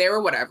they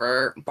were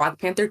whatever. Black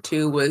Panther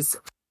 2 was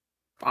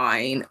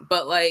fine,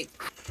 but like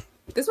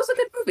this was a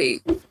good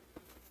movie.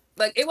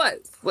 Like it was.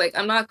 Like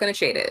I'm not gonna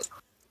shade it.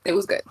 It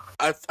was good.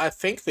 I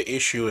think the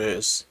issue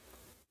is,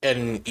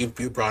 and you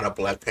brought up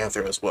Black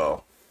Panther as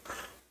well.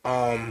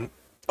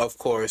 Of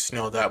course, you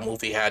know, that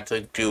movie had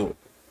to do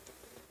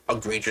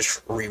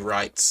egregious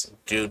rewrites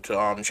due to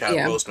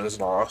Chadwick Boseman's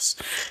loss,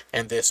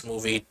 and this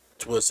movie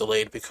was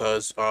delayed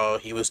because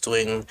he was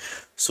doing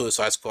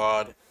Suicide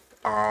Squad,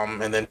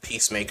 and then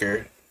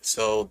Peacemaker,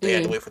 so they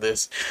had to wait for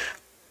this.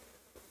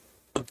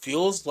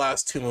 Those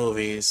last two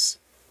movies,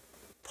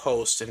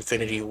 post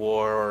Infinity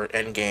War or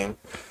Endgame,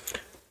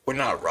 were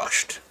not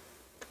rushed.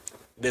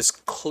 It's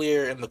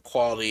clear in the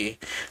quality.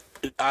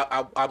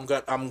 I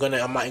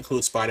might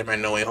include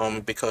Spider-Man No Way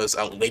Home because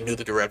they knew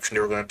the direction they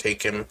were going to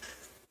take him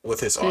with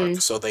his arc,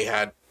 so they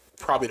had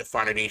probably the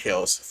finer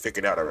details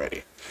figured out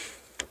already.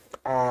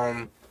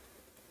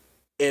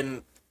 And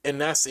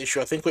that's the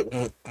issue. I think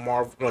with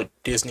Marvel, like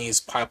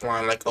Disney's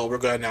pipeline, like, oh, we're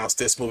going to announce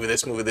this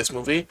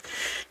movie,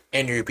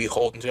 and you're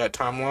beholden to that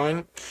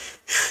timeline.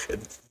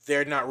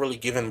 They're not really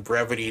given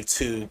brevity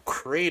to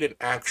create an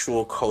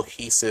actual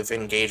cohesive,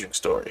 engaging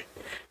story.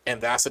 And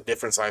that's the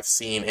difference I've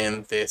seen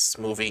in this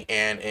movie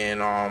and in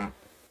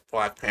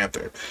Black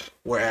Panther.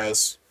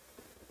 Whereas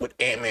with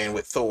Ant-Man,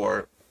 with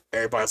Thor,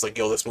 everybody's like,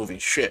 yo, this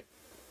movie's shit,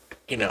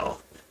 you know,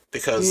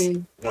 because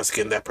once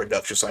again, that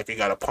production cycle, you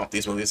gotta pump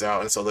these movies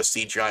out, and so the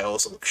CGI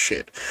also looks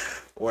shit.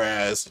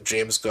 Whereas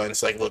James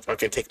Gunn's like, look, I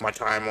can take my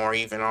time, or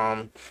even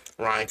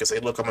Ryan can say,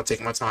 look, I'm gonna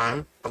take my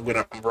time, I'm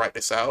gonna write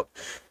this out,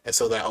 and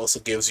so that also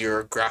gives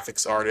your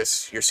graphics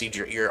artists, your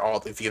CGI, your all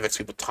the VFX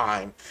people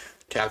time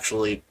to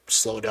actually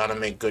slow down and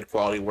make good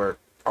quality work.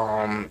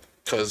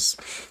 Because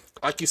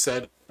like you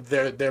said,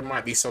 there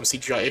might be some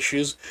CGI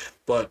issues,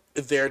 but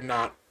they're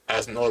not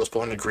as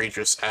noticeable and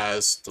egregious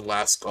as the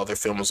last other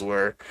films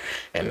were,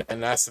 and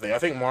that's the thing. I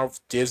think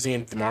Disney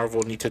and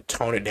Marvel need to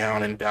tone it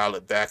down and dial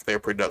it back their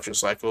production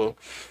cycle,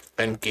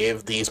 and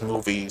give these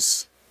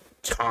movies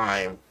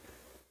time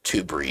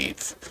to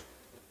breathe,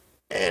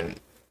 and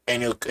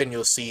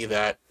you'll see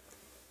that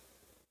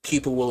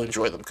people will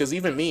enjoy them. Because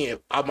even me,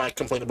 I might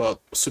complain about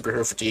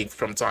superhero fatigue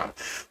from time,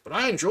 but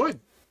I enjoyed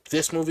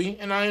this movie,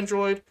 and I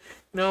enjoyed,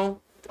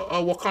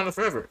 Wakanda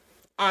Forever.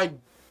 I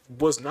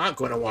was not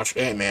going to watch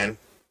Ant-Man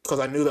because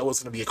I knew that was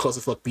going to be a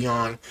closer look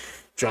beyond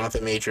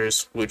Jonathan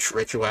Majors, which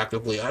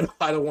retroactively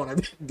I don't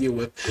want to deal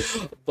with.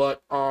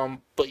 But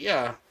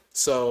yeah.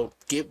 So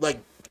give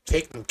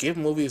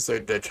movies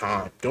their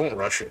time. Don't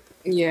rush it.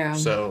 Yeah.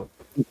 So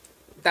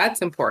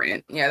that's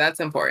important. Yeah, that's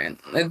important.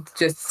 It's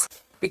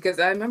just because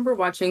I remember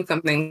watching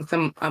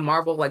a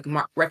Marvel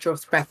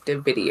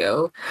retrospective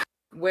video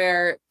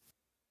where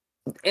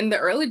in the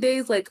early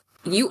days, like,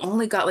 you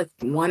only got like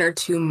 1 or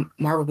 2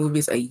 Marvel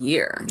movies a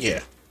year.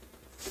 Yeah.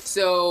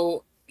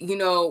 So,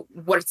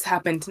 what's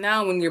happened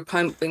now when you're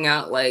pumping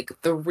out like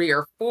 3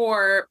 or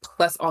 4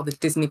 plus all the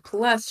Disney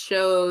Plus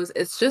shows,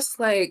 it's just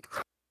like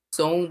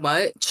so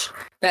much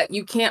that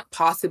you can't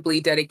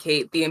possibly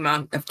dedicate the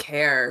amount of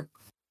care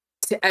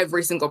to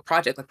every single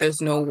project. Like,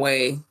 there's no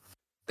way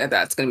that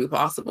that's going to be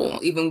possible,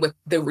 even with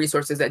the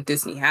resources that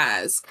Disney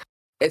has.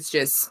 It's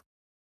just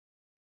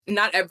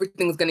not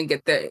everything's going to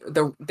get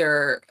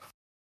the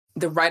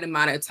right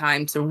amount of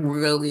time to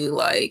really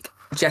like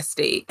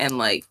gestate and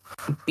like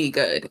be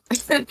good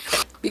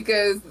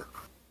because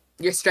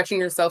you're stretching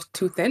yourself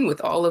too thin with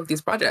all of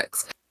these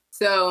projects.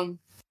 So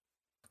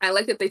I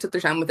like that they took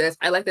their time with this.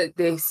 I like that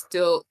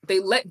they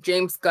let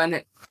James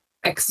Gunn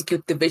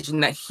execute the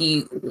vision that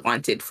he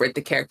wanted for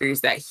the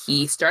characters that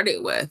he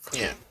started with.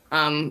 Yeah.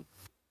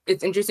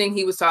 It's interesting.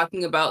 He was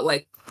talking about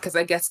like, because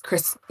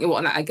Chris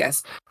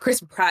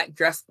Pratt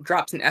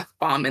drops an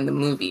F-bomb in the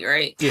movie,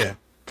 right? Yeah.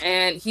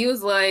 And he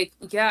was like,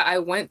 yeah, I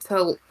went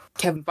to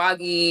Kevin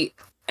Feige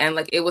and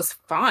like, it was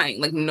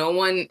fine. Like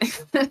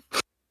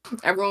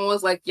everyone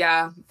was like,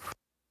 yeah,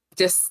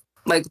 just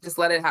let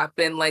it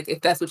happen. Like,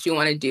 if that's what you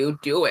want to do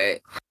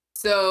it.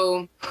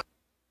 So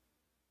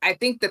I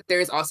think that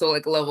there's also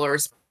like a level of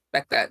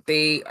respect that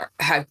they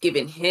have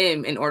given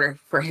him in order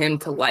for him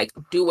to like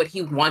do what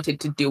he wanted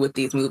to do with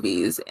these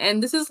movies.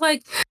 And this is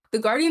like, the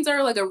Guardians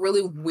are like a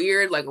really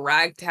weird, like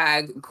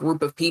ragtag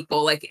group of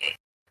people. Like,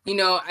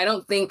 I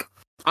don't think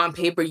on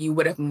paper you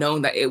would have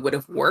known that it would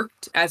have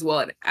worked as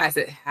well as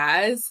it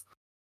has,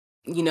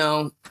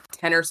 10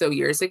 or so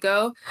years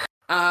ago.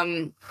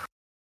 I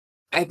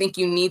think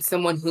you need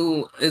someone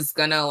who is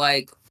gonna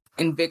like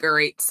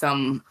invigorate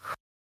some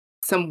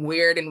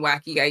weird and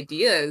wacky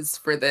ideas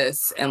for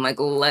this and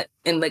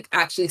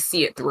actually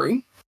see it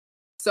through.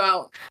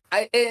 So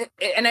I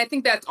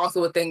think that's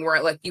also a thing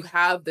where like you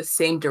have the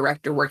same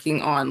director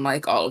working on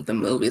like all of the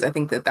movies. I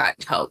think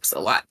that helps a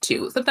lot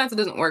too. Sometimes it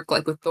doesn't work.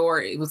 Like with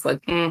Thor, it was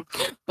like,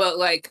 but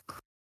like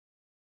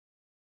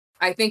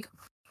I think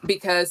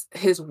because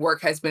his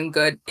work has been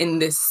good in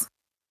this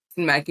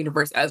cinematic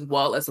universe as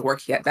well as the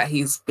work that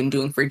he's been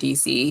doing for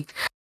DC,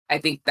 I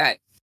think that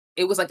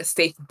it was like a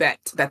safe bet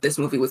that this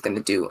movie was going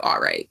to do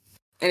all right,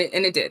 and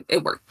it did.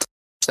 It worked.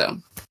 So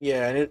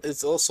yeah, and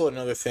it's also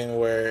another thing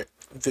where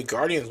the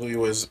Guardians movie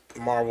was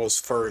Marvel's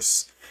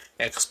first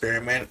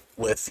experiment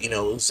with,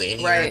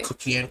 zany and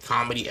cookie and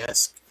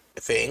comedy-esque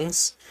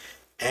things.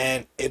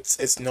 And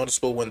it's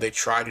noticeable when they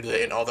try to do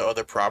it in all their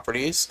other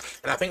properties.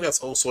 And I think that's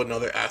also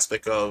another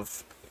aspect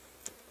of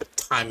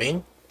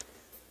timing.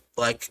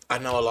 Like, I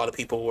know a lot of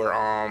people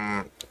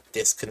were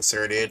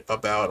disconcerted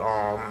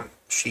about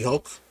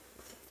She-Hulk.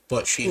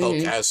 But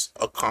She-Hulk as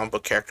a comic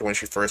book character, when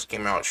she first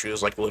came out, she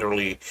was like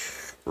literally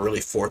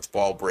really fourth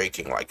wall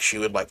breaking. Like, she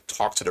would like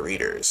talk to the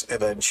readers, and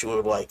then she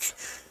would like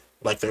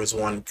there was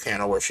one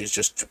panel where she's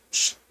just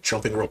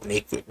jumping rope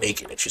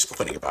naked and she's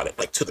complaining about it,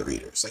 like, to the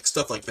readers, like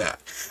stuff like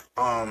that.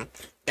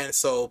 And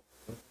so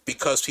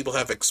because people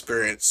have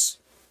experienced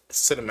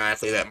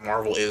cinematically that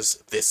Marvel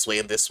is this way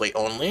and this way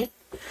only,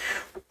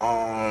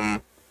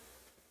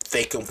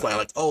 they complain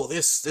like, oh,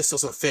 this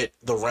doesn't fit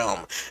the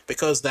realm,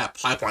 because that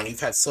pipeline, you've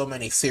had so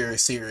many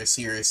serious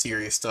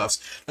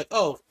stuffs, like,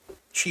 oh,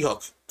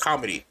 She-Hulk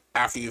comedy,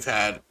 after you've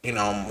had,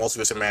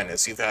 Multiverse of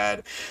Madness, you've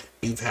had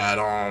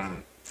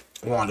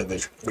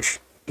WandaVision, which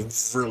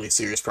is really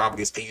serious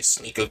properties, and you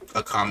sneak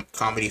a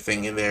comedy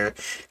thing in there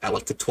at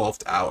like the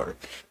 12th hour,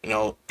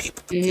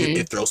 people,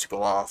 it throws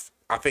people off.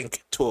 I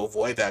think to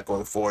avoid that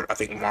going forward, I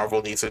think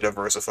Marvel needs to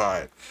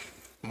diversify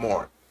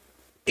more.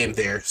 in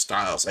their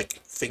styles. Like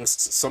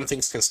some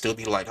things can still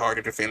be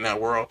lighthearted within that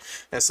world,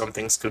 and some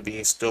things could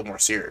be still more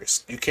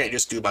serious. You can't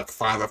just do like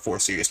 5 or 4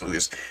 serious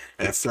movies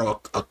and throw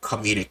a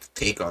comedic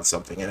take on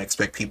something and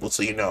expect people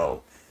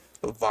to,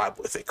 vibe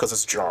with it, because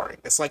it's jarring.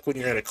 It's like when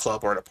you're at a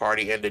club or at a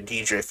party and the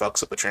DJ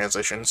fucks up the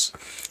transitions,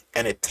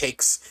 and it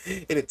takes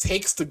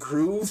the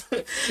groove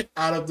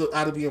out of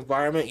the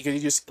environment. You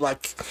just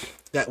like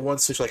that one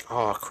switch, like,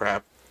 oh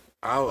crap,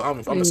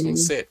 I'm just gonna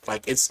sit.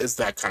 Like it's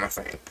that kind of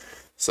thing.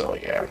 So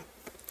yeah.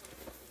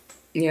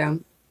 Yeah.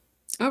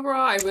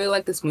 Overall, I really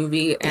like this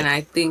movie, and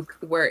I think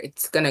where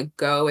it's gonna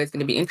go is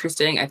gonna be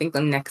interesting. I think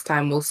the next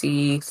time we'll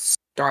see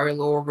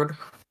Star-Lord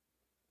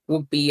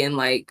will be in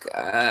like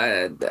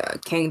the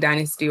Kang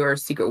Dynasty or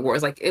Secret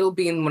Wars. Like it'll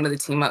be in one of the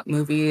team up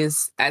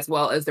movies, as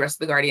well as the rest of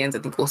the Guardians. I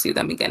think we'll see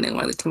them again in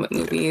one of the team up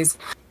movies.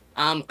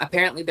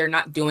 Apparently they're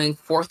not doing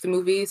 4th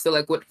movie, so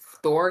like what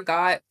Thor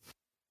got,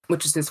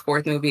 which is his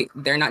 4th movie,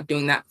 they're not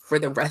doing that for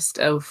the rest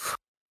of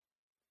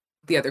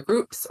the other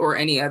groups or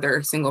any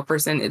other single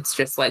person. It's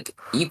just like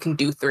you can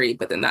do 3,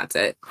 but then that's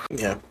it.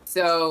 Yeah.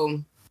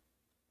 So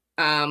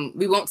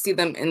we won't see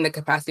them in the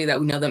capacity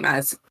that we know them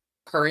as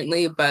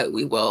currently, but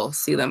we will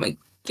see them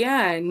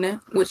again,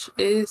 which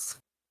is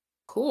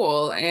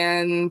cool.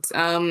 And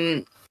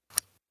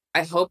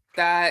I hope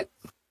that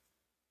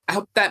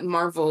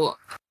Marvel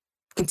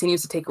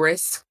continues to take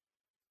risks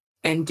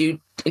and do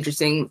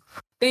interesting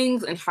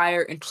things and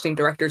hire interesting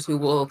directors who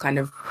will kind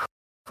of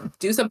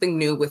do something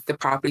new with the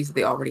properties that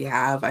they already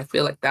have. I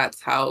feel like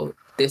that's how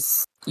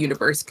this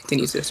universe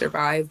continues to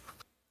survive.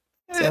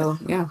 So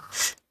yeah.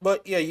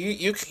 But yeah,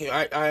 you can.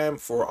 I am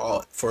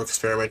for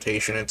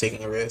experimentation and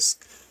taking a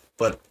risk,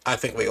 but I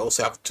think they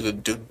also have to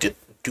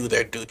do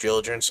their due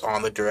diligence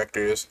on the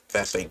directors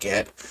that they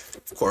get.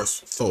 Of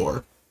course,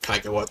 Thor,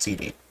 Taika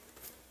Waititi.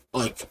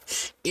 Like,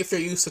 if they're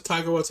used to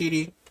Taika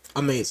Waititi,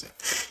 amazing.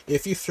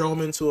 If you throw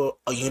them into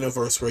a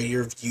universe where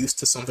you're used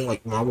to something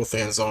like Marvel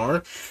fans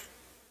are,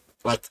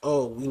 like,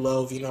 oh, we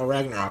love,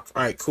 Ragnarok.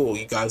 All right, cool.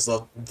 You guys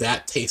love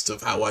that taste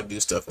of how I do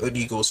stuff. And then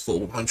he goes full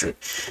 100.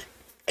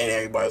 And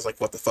everybody's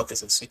like, what the fuck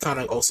is this? You kind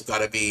of also got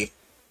to be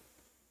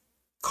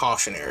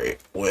cautionary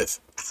with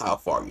how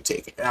far you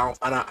take it. And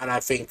I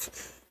think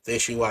the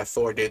issue why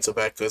Thor did so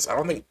bad, because I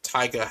don't think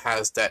Taika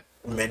has that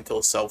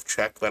mental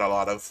self-check that a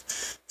lot of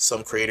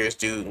some creators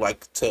do,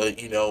 like to,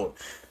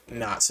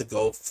 not to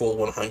go full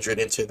 100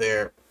 into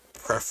their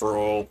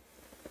preferred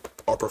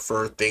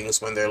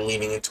things when they're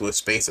leaning into a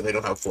space that they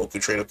don't have full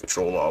creative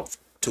control of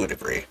to a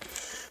degree.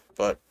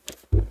 But,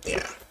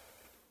 yeah.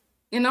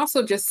 And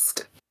also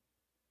just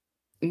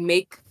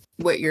make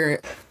what you're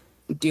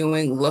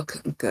doing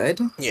look good.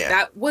 Yeah.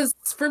 That was,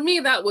 for me,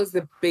 that was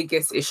the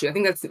biggest issue. I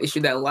think that's the issue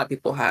that a lot of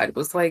people had. It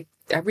was like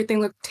everything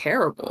looked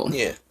terrible.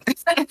 Yeah.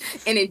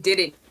 And it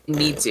didn't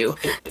need to.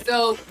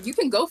 So you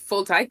can go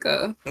full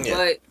Taika,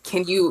 but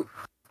can you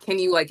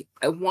like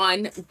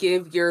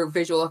give your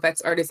visual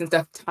effects artists and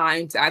stuff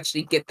time to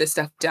actually get this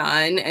stuff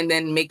done and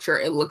then make sure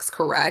it looks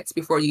correct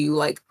before you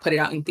like put it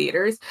out in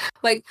theaters?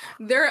 Like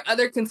there are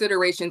other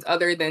considerations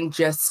other than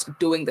just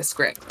doing the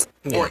script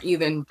or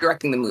even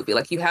directing the movie.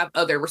 Like you have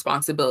other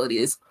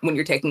responsibilities when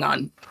you're taking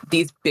on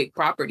these big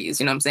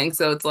properties, you know what I'm saying?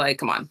 So it's like,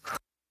 come on.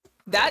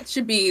 That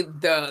should be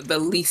the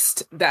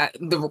least that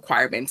the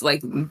requirements.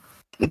 Like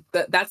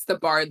that's the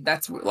bar.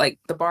 That's like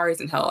the bar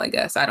is in hell, I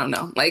guess. I don't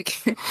know.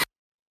 Like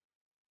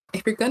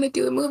if you're gonna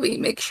do a movie,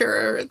 make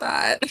sure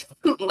that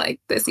like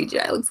the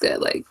CGI looks good.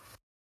 Like,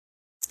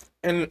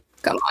 and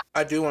come on.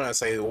 I do want to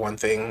say one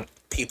thing.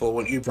 People,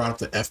 when you brought up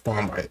the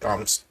F-bomb by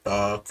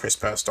Chris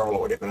Pratt,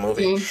 Star-Lord in the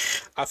movie,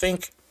 I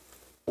think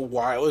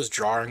why it was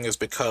jarring is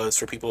because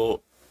for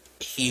people,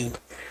 you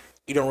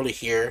don't really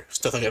hear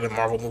stuff like that in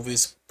Marvel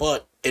movies,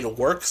 but it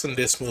works in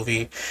this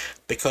movie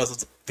because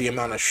of the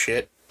amount of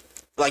shit.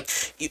 Like,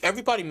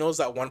 everybody knows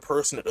that one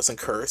person that doesn't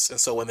curse, and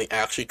so when they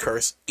actually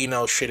curse,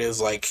 shit is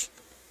like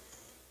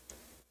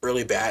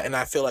really bad. And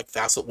I feel like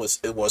that's what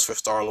it was for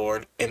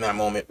Star-Lord in that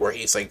moment where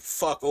he's like,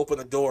 fuck, open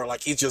the door.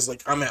 Like, he's just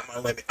like, I'm at my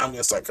limit, I'm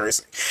gonna start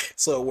cursing.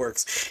 So it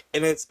works.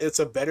 And it's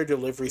a better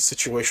delivery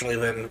situationally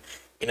than,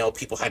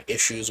 people had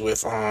issues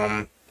with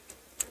Ant-Man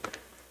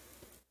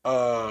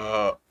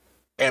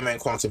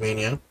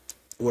Quantumania,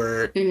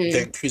 where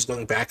he's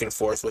going back and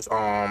forth with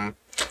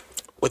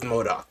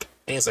MODOK.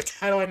 And he's like,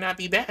 how do I not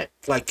be bad?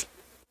 Like,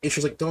 and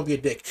she's like, don't be a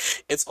dick.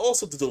 It's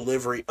also the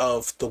delivery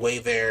of the way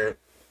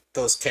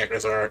those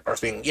characters are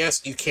speaking.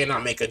 Yes, you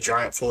cannot make a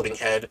giant floating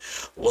head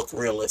look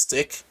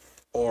realistic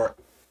or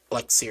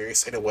like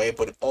serious in a way,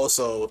 but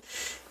also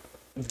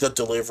the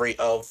delivery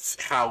of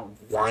how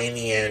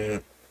whiny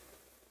and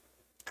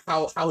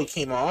how he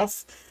came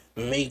off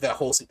made that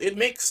whole scene. It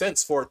makes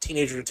sense for a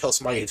teenager to tell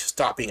somebody to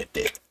stop being a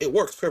dick. It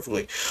works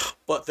perfectly.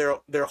 But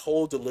their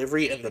whole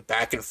delivery and the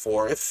back and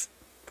forth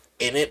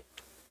in it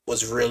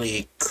was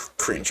really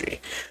cringy.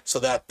 So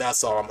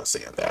that's all I'm gonna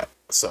say on that.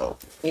 So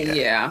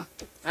yeah.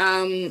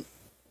 And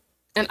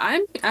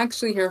I'm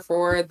actually here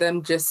for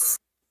them. Just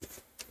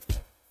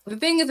the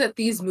thing is that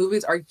these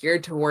movies are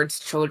geared towards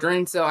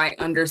children, so I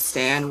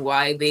understand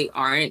why they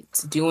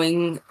aren't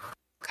doing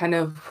kind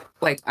of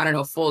like, I don't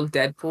know, full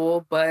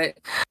Deadpool, but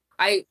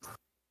I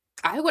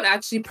I would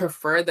actually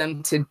prefer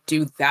them to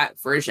do that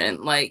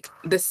version. Like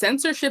the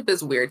censorship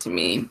is weird to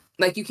me.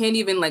 Like you can't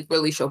even like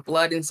really show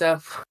blood and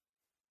stuff.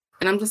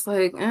 And I'm just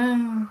like,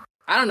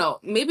 I don't know.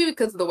 Maybe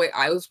because of the way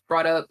I was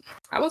brought up,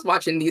 I was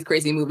watching these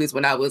crazy movies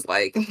when I was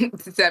like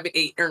 7,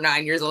 8, or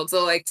 9 years old.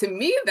 So like to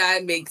me,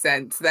 that makes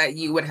sense that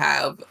you would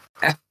have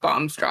F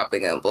bombs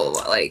dropping and blah,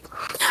 blah, like.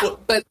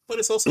 But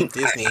it's also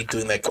Disney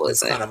doing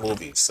this kind of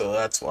movie, so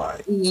that's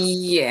why.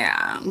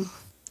 Yeah.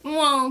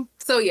 Well,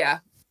 so yeah,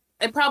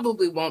 it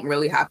probably won't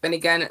really happen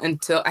again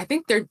until I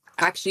think they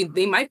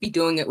might be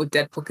doing it with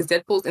Deadpool because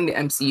Deadpool's in the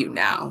MCU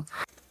now.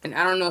 And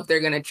I don't know if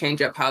they're gonna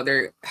change up how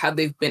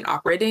they've been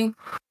operating.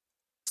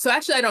 So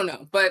actually I don't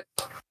know, but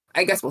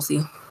I guess we'll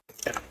see.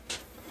 Yeah.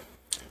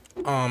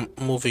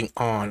 Moving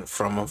on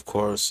from, of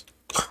course,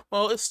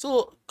 well, it's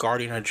still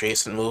Guardian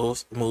adjacent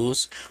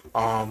moves.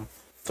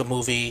 The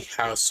movie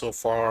has so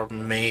far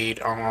made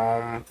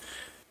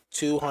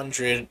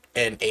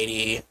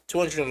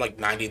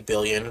 290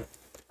 billion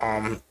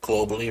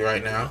globally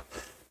right now.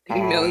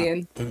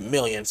 Million,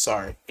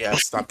 sorry. Yeah,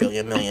 it's not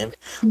billion, million.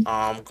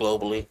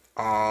 Globally.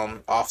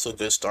 Off to a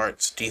good start.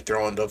 It's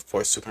dethroned, of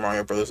course, Super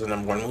Mario Brothers, the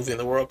 #1 movie in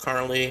the world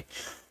currently.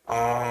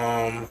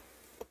 But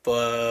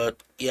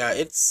yeah,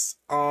 it's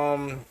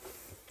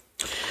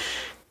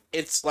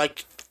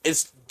like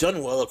it's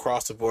done well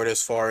across the board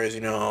as far as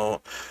we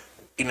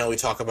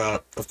talk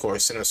about, of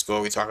course,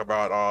 CinemaScore, we talk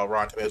about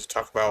Rotten Tomatoes, we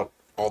talk about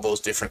all those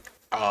different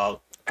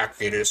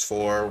aggregators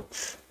for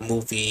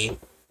movie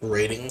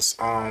ratings.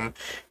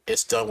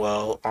 It's done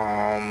well.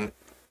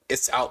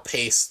 It's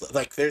outpaced,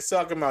 like they're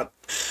talking about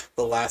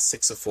the last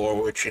 6 of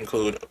 4, which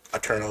include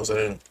Eternals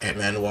and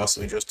Ant-Man, who also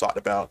we just talked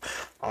about,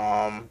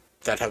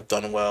 that have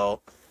done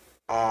well.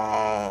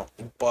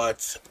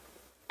 But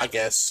I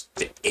guess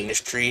the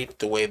industry,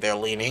 the way they're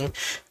leaning,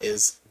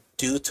 is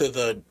due to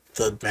the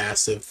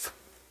massive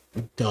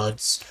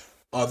duds.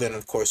 Other than,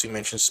 of course, we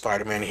mentioned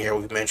Spider-Man here.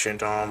 We mentioned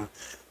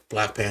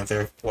Black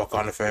Panther,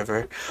 Wakanda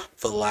Forever.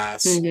 The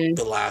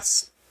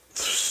last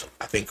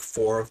I think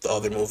 4 of the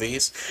other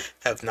movies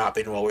have not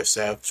been well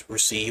received,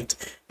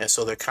 and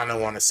so they kind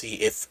of want to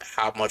see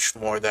how much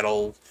more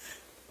that'll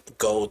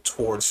go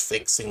towards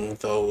fixing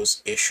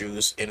those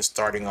issues in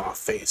starting off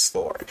Phase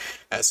 4.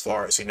 As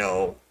far as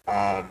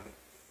I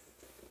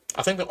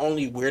think the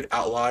only weird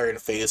outlier in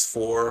Phase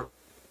 4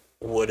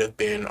 would have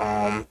been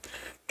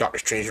Doctor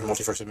Strange and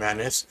Multiverse of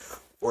Madness,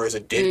 whereas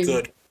it did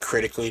good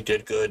critically,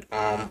 did good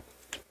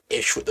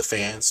ish with the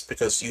fans,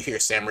 because you hear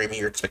Sam Raimi,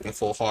 you're expecting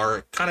full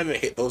horror, kind of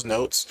hit those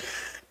notes.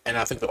 And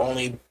I think the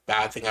only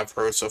bad thing I've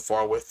heard so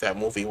far with that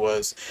movie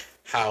was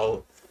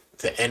how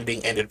the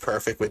ending ended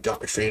perfect with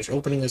Doctor Strange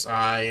opening his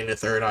eye and the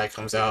third eye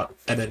comes out,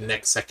 and then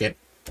next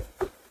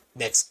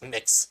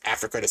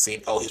after credit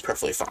scene, oh, he's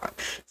perfectly fine.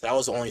 So that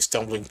was the only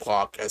stumbling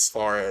block as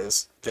far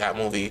as that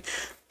movie.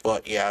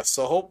 But yeah,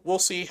 so we'll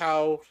see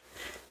how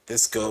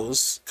this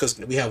goes, because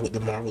we have the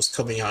Marvels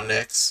coming out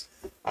next.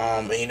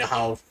 And you know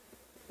how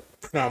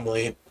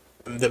predominantly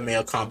the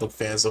male comic book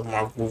fans of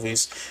Marvel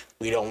movies,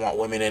 we don't want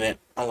women in it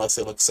unless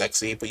they look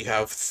sexy. But you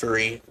have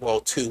 2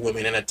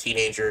 women and a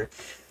teenager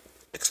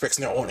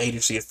expressing their own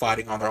agency and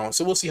fighting on their own.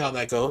 So we'll see how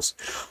that goes.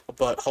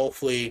 But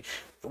hopefully,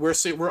 we're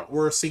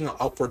seeing an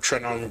upward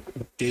trend on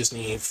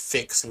Disney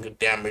fixing the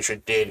damage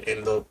it did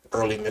in the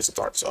early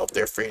mid-starts of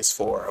their Phase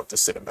 4 of the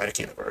cinematic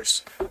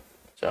universe.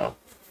 So.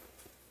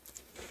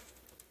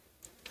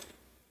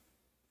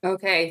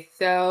 Okay,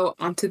 so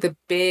onto the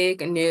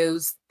big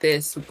news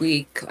this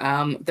week.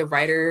 The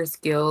Writers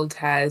Guild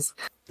has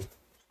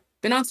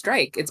been on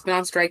strike. It's been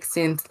on strike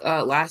since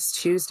last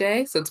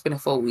Tuesday, so it's been a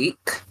full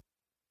week.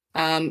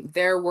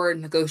 There were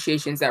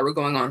negotiations that were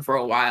going on for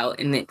a while,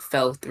 and it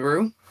fell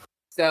through.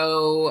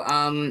 So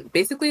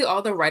basically,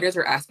 all the writers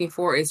are asking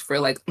for is for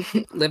like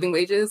living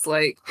wages.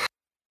 Like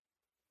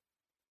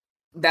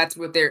that's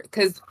what they're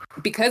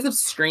because of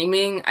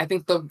streaming. I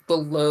think the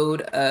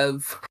load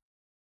of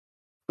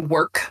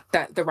work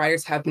that the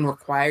writers have been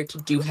required to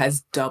do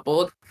has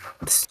doubled.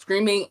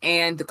 Streaming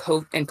and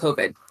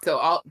COVID. So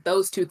all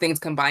those 2 things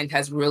combined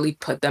has really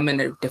put them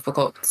in a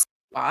difficult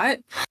spot,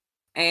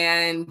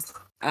 and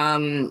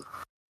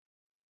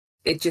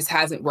it just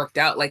hasn't worked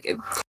out.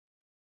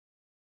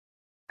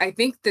 I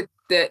think that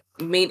the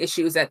main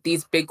issue is that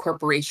these big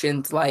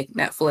corporations like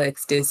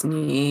Netflix,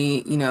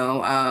 Disney,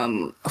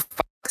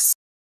 Fox,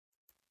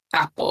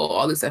 Apple,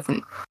 all these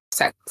different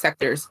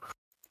sectors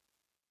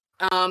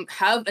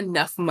have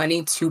enough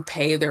money to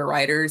pay their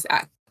writers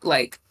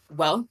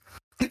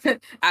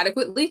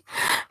adequately,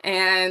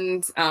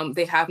 and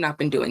they have not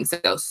been doing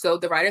so. So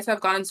the writers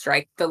have gone on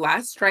strike. The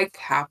last strike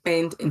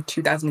happened in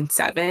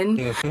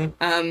 2007,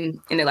 and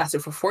it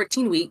lasted for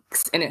 14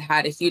 weeks, and it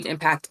had a huge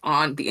impact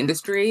on the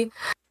industry.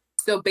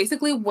 So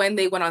basically, when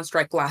they went on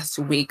strike last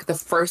week, the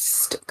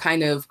first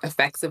kind of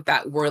effects of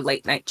that were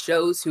late night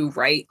shows who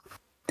write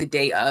the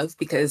day of,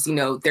 because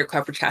their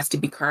coverage has to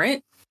be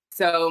current.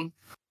 So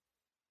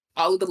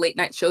all of the late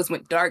night shows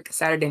went dark.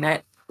 Saturday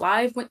Night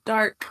Live went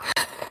dark.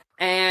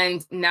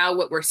 And now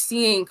what we're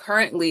seeing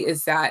currently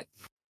is that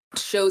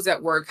shows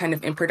that were kind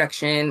of in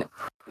production,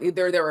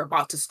 either they were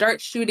about to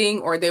start shooting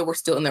or they were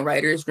still in the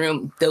writer's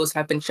room, those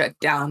have been shut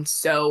down.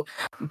 So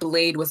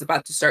Blade was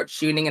about to start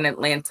shooting in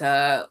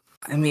Atlanta,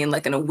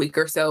 like in a week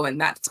or so, and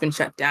that's been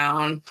shut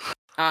down.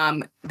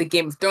 The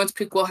Game of Thrones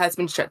prequel has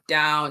been shut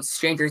down.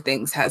 Stranger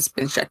Things has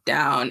been shut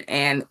down.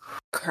 And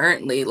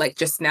currently, like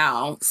just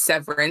now,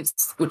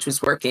 Severance, which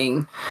was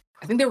working,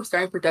 I think they were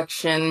starting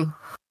production.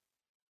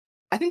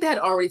 I think they had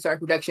already started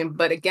production,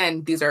 but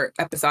again, these are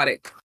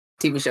episodic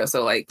TV shows.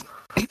 So like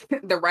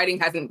the writing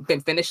hasn't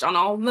been finished on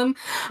all of them.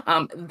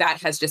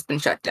 That has just been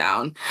shut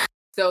down.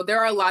 So there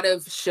are a lot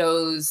of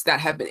shows that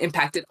have been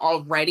impacted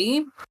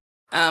already.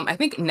 I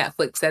think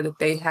Netflix said that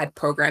they had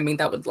programming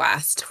that would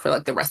last for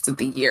like the rest of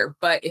the year.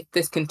 But if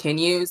this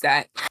continues,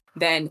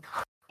 then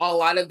a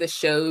lot of the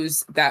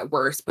shows that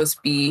were supposed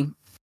to be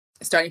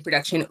starting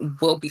production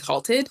will be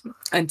halted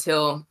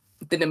until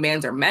the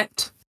demands are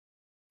met.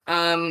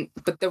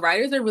 But the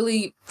writers are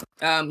really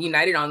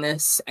united on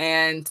this,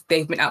 and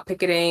they've been out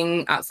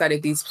picketing outside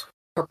of these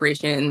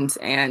corporations.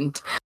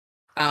 And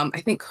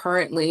I think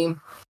currently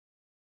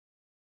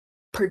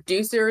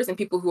producers and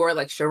people who are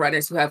like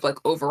showrunners who have like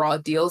overall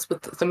deals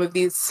with some of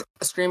these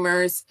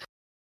streamers,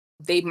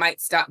 they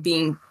might stop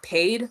being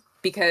paid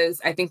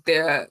because I think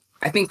the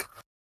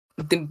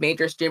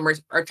major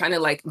streamers are trying to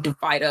like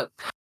divide up.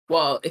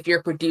 Well, if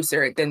you're a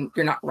producer, then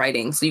you're not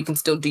writing, so you can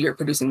still do your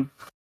producing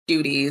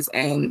duties.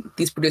 And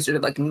these producers are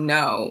like,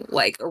 no,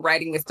 like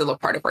writing is still a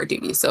part of our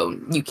duty, so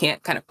you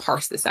can't kind of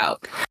parse this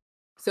out.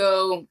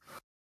 So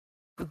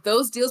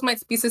those deals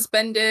might be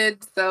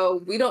suspended.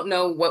 So we don't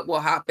know what will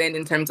happen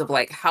in terms of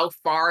like how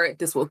far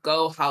this will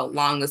go, how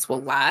long this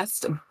will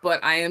last.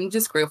 But I am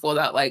just grateful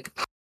that like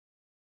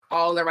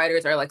all the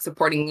writers are like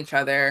supporting each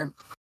other,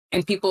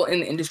 and people in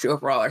the industry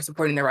overall are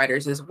supporting the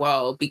writers as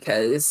well,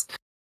 because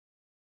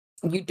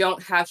you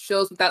don't have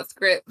shows without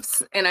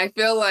scripts. And I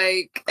feel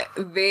like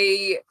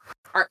they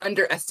are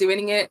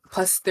underestimating it.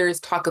 Plus there's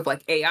talk of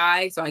like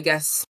AI. So I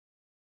guess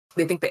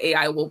they think the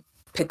AI will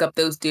pick up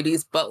those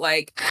duties. But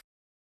like,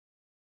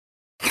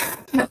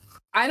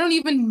 I don't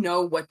even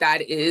know what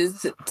that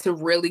is to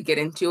really get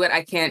into it.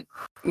 I can't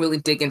really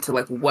dig into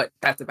like what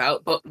that's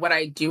about. But what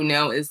I do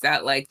know is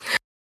that like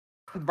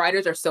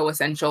writers are so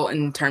essential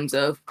in terms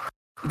of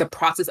the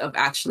process of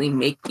actually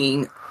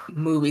making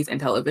movies and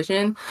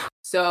television.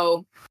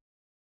 So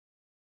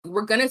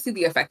we're going to see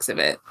the effects of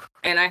it.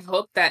 And I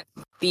hope that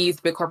these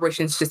big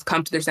corporations just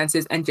come to their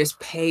senses and just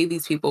pay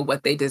these people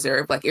what they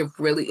deserve. Like, it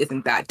really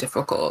isn't that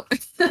difficult.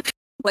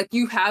 Like,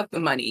 you have the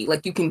money,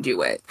 like you can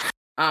do it.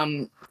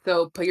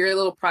 So put your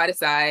little pride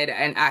aside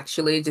and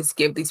actually just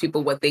give these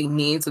people what they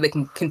need so they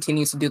can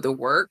continue to do the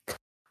work.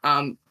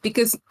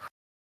 Because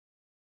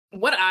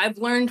what I've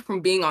learned from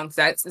being on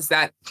sets is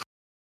that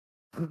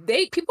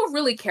people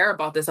really care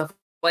about this stuff.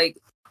 Like,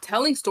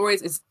 telling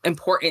stories is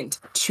important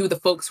to the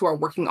folks who are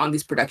working on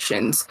these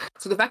productions.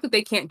 So the fact that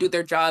they can't do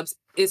their jobs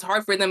is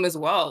hard for them as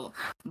well.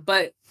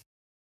 But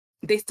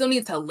they still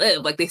need to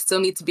live. Like, they still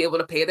need to be able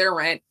to pay their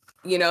rent.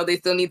 You know, they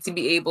still need to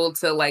be able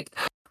to like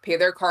pay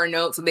their car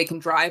note so they can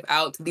drive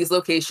out to these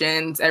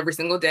locations every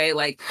single day.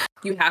 Like,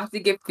 you have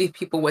to give these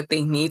people what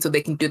they need so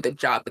they can do the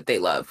job that they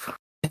love.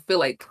 I feel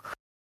like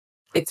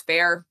it's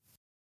fair.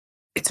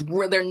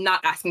 They're not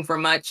asking for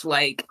much.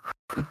 Like,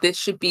 this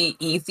should be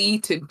easy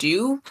to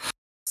do.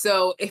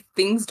 So if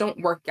things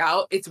don't work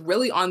out, it's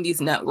really on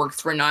these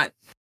networks for not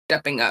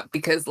stepping up,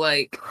 because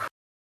like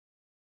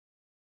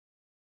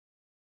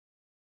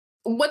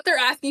what they're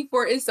asking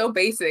for is so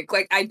basic.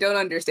 Like, I don't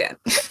understand.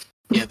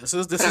 Yeah, this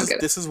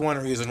is one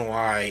reason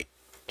why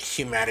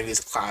humanities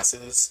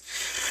classes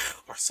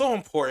are so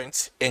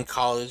important in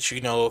college.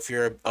 You know, if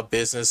you're a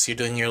business, you're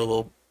doing your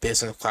little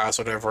business class,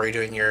 whatever, you're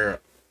doing your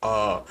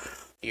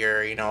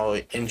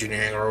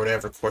engineering or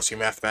whatever course, your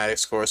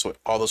mathematics course,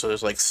 all those other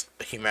like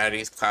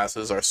humanities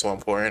classes are so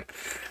important.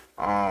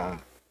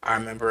 I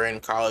remember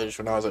in college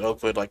when I was at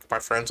Oakwood, like my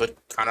friends would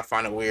kind of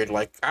find it weird.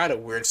 Like, I had a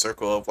weird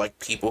circle of like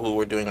people who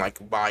were doing like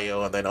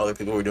bio, and then other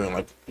people who were doing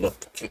like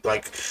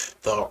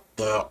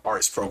the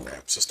arts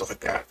programs and stuff like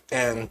that.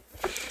 And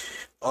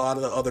a lot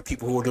of the other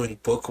people who were doing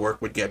book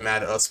work would get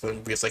mad at us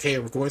when we was like, "Hey,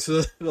 we're going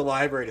to the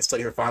library to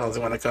study for finals.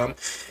 You want to come?"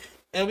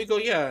 And we go,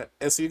 "Yeah."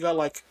 And so you got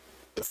like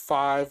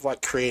 5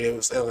 like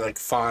creatives and like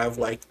 5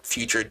 like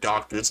future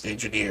doctors and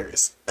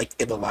engineers like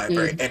in the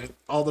library, and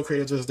all the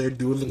creatives are there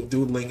doodling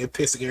and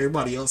pissing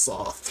everybody else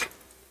off.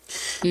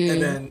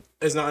 And then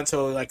it's not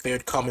until like they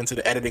would come into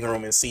the editing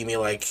room and see me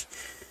like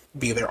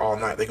be there all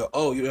night, they go,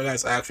 "Oh, you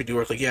guys actually do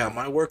work?" Like, yeah,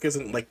 my work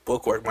isn't like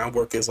book work. My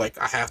work is like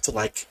I have to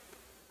like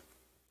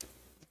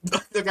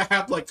I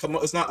have to like come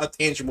up. It's not a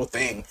tangible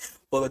thing.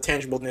 Well, the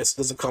tangibleness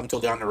doesn't come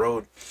till down the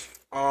road.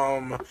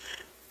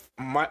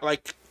 My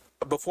like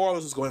Before all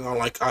this was going on,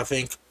 like, I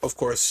think, of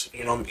course,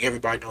 you know,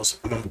 everybody knows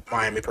I'm a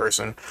Miami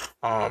person.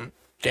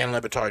 Dan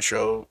Le Batard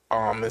show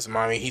is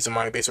Miami. He's a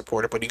Miami-based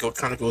reporter, but he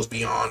kind of goes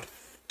beyond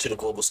to the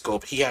global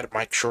scope. He had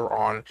Mike Shore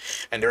on,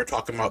 and they were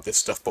talking about this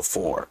stuff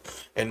before.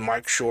 And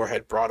Mike Shore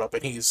had brought up,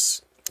 and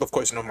he's, of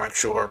course, you know Mike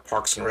Shore,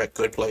 Parks and Rec,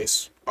 Good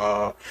Place,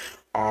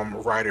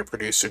 writer,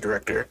 producer,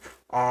 director.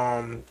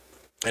 And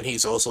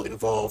he's also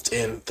involved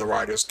in the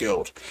Writers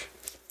Guild.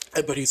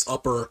 But he's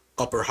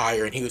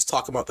higher, and he was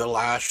talking about the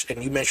last,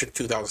 and you mentioned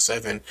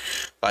 2007.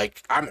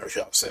 Like, I remember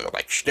 2007,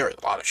 like, there were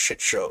a lot of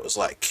shit shows.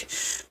 Like,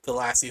 the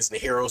last season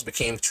of Heroes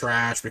became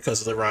trash because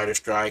of the writer's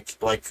strike.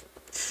 Like,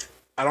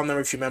 I don't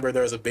remember if you remember,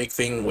 there was a big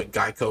thing with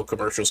Geico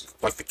commercials,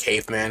 like the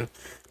caveman.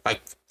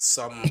 Like,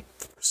 some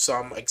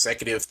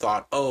executive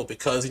thought, oh,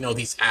 because,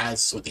 these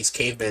ads with these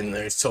cavemen,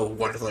 they're so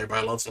wonderful,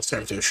 everybody loves them, let's turn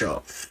them into a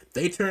show.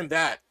 They turned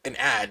that an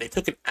ad. They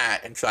took an ad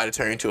and tried to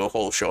turn it into a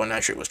whole show, and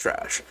that shit was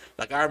trash.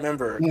 Like, I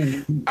remember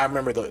the I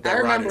remember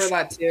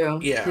that too.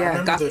 Yeah, I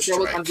remember the strike.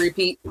 Was on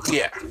repeat.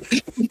 Yeah,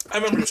 I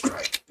remember the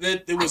strike.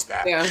 It was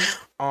bad. Yeah.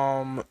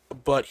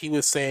 But he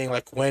was saying,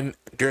 like,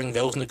 during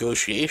those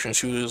negotiations,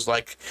 he was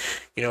like,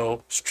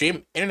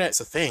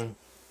 internet's a thing,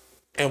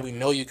 and we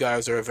know you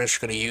guys are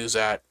eventually going to use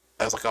that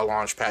as like a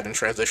launch pad and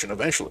transition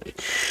eventually.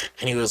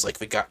 And he was like,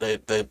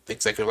 the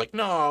executive like,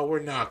 no, we're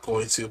not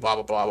going to, blah,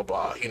 blah, blah,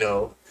 blah,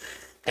 blah,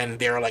 And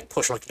they were like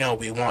pushing, like, no,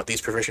 we want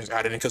these provisions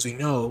added in because we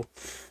know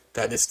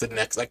that this is the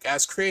next, like,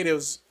 as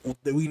creatives,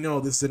 we know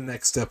this is the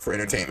next step for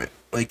entertainment.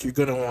 Like, you're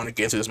going to want to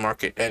get into this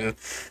market, and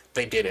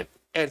they did it.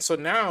 And so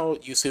now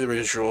you see the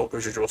residual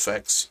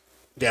effects.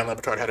 Dan Le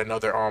Batard had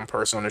another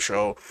person on the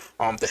show,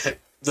 the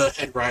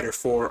head writer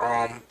for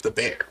The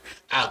Bear,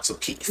 Alex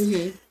O'Keefe.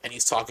 Mm-hmm. And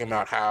he's talking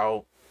about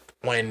how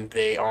when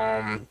they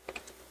when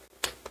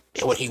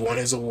he won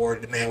his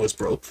award, the man was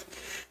broke.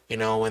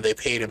 When they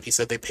paid him, he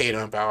said they paid him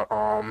about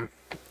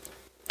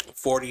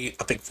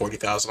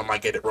 $40,000. I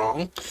might get it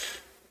wrong.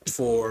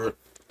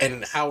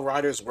 And how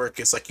writers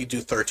work is like you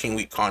do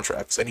 13-week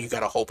contracts, and you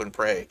gotta hope and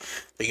pray.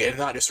 And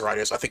not just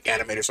writers, I think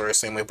animators are the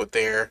same way, but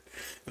their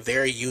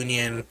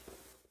union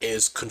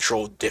is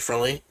controlled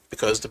differently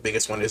because the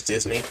biggest one is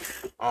Disney.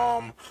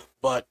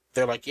 But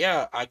they're like,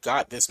 yeah, I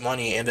got this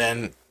money, and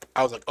then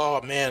I was like,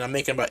 oh man, I'm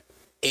making about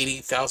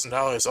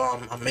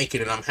 $80,000. I'm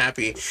making it, I'm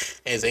happy. And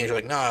his angel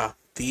like, nah,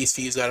 these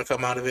fees gotta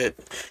come out of it.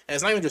 And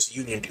it's not even just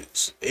union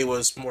dues. It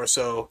was more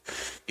so,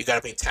 you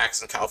gotta pay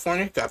taxes in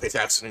California, you gotta pay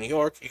taxes in New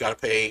York, you gotta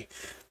pay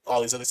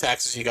all these other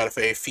taxes, you gotta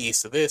pay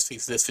fees to this,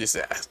 fees to this, fees to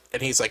that.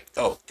 And he's like,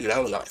 oh, dude, I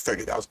only got like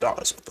 $30,000.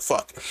 What the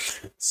fuck?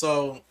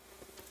 So,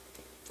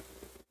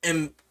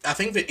 and I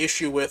think the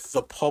issue with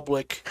the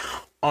public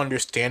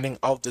understanding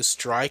of the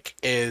strike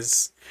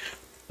is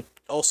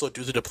also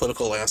due to the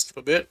political landscape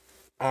a bit.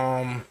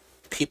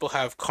 People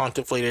have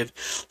contemplated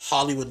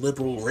Hollywood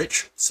liberal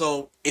rich.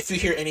 So if you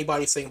hear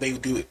anybody saying they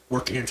do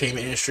work in the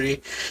entertainment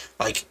industry,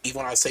 like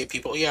even when I say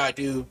people, yeah, I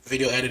do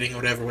video editing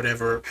or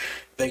whatever,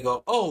 they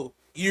go, oh,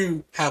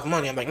 you have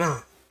money. I'm like,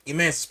 nah, your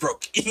man's is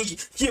broke.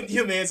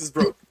 your man's is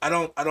broke. I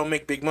don't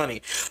make big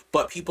money.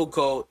 But people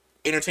go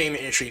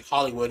entertainment industry,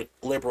 Hollywood,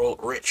 liberal,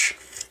 rich.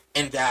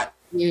 And that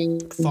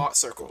thought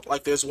circle.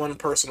 Like, there's one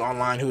person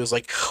online who is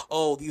like,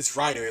 oh, these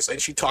writers,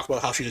 and she talked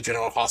about how she's a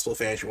General Hospital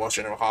fan, she wants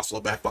General Hospital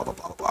back, blah, blah,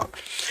 blah, blah.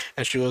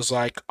 And she was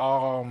like,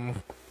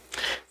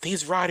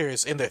 these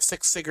writers in their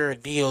six-figure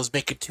deals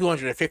making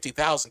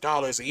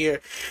 $250,000 a year.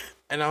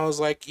 And I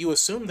was like, you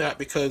assume that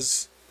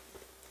because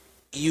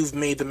you've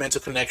made the mental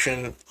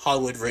connection,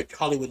 Hollywood rich,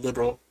 Hollywood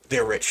liberal,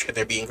 they're rich, and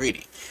they're being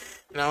greedy.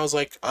 And I was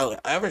like, an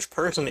average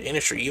person in the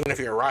industry, even if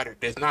you're a writer,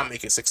 does not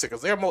make it six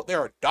figures. There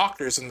are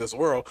doctors in this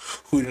world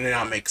who do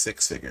not make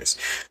six figures.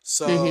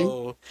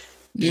 So,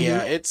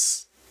 yeah,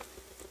 it's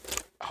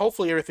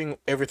hopefully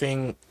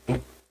everything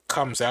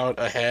comes out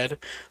ahead.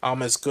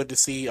 It's good to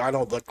see. I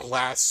know the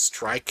last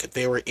strike,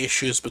 there were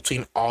issues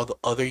between all the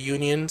other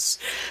unions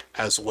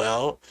as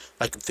well.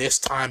 Like this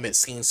time, it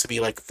seems to be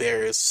like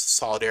there is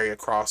solidarity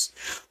across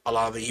a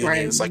lot of the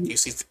unions. Right. Like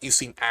you've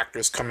seen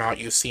actors come out.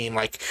 You've seen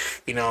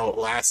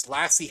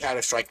Lassie had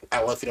a strike.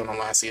 I love you don't know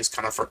Lassie is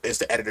is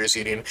the editors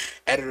union.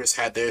 Editors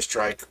had their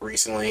strike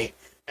recently,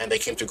 and they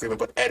came to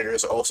agreement. But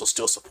editors are also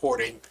still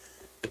supporting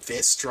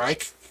this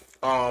strike.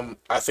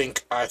 I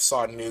think I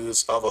saw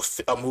news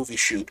of a movie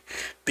shoot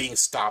being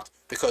stopped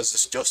because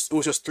it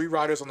was just 3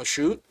 writers on the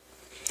shoot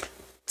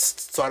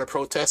started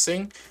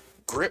protesting.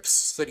 Grips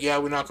said, yeah,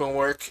 we're not gonna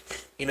work.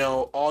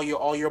 All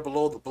your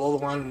below the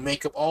line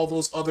makeup, all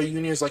those other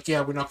unions like,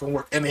 yeah, we're not gonna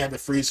work, and they had to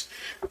freeze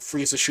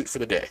the shoot for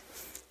the day.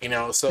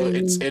 So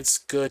it's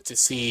good to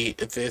see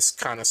this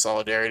kind of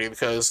solidarity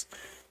because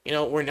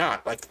we're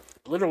not, like,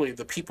 literally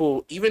the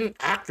people, even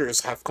actors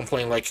have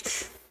complained. Like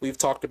we've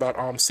talked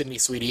about Sydney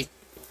Sweeney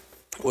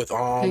with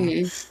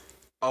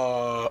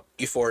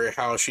Euphoria,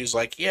 how she's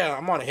like, yeah,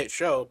 I'm on a hit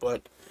show,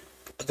 but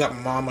I got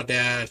my mom and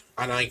dad,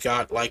 and I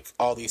got like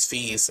all these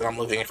fees, and I'm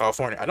living in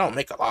California. I don't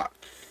make a lot.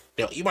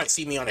 You might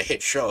see me on a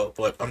hit show,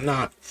 but I'm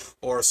not.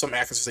 Or some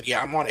actors said,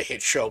 yeah, I'm on a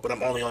hit show, but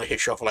I'm only on a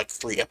hit show for like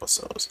 3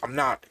 episodes. I'm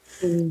not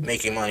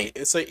making money.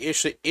 It's an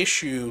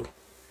issue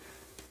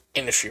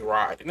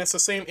industry-wide, and it's the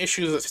same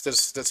issue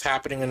that's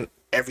happening in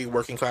every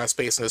working class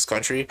space in this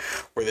country,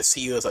 where the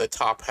CEOs at the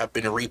top have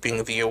been reaping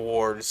the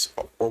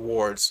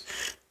rewards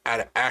at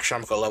an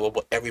astronomical level,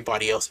 but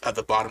everybody else at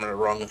the bottom of the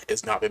rung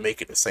has not been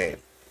making the same.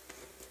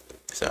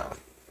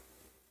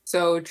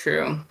 So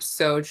true.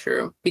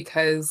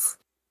 Because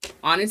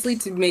honestly,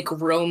 to make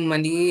real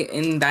money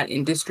in that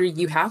industry,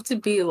 you have to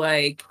be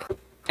like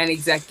an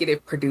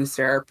executive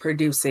producer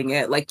producing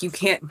it. Like, you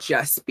can't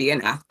just be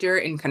an actor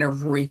and kind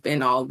of reap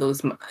in all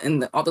those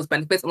all those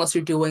benefits unless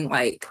you're doing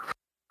like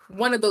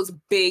one of those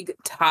big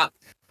top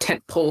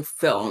tentpole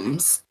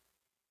films.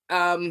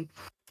 And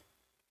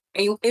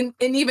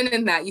even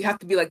in that, you have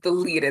to be like the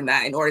lead in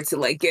that in order to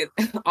like get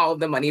all of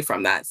the money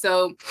from that.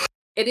 So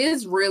it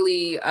is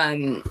really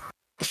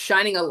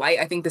shining a light.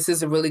 I think this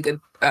is a really good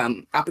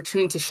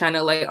opportunity to shine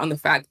a light on the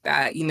fact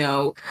that, you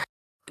know,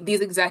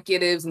 these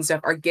executives and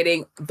stuff are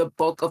getting the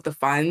bulk of the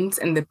funds,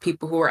 and the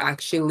people who are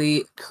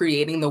actually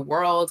creating the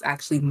world,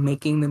 actually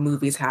making the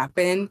movies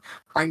happen,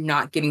 are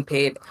not getting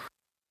paid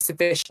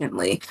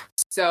sufficiently.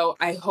 So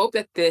I hope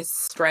that this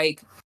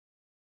strike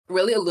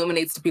really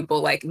illuminates to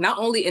people, like not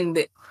only in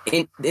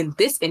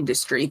this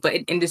industry, but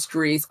in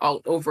industries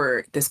all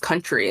over this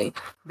country,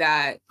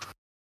 that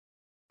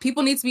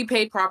people need to be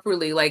paid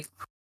properly. Like,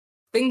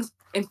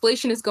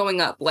 inflation is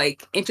going up,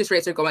 like interest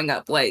rates are going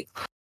up, like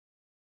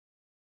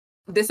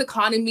this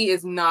economy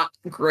is not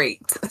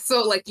great.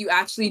 So like you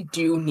actually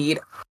do need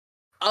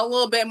a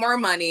little bit more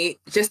money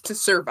just to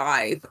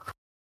survive.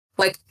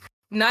 Like,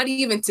 not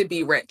even to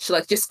be rich,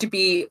 like just to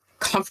be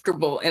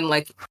comfortable and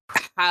like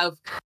have,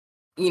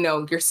 you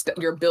know,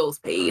 your bills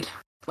paid.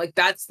 Like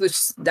that's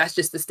just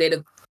the state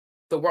of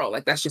the world.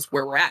 Like that's just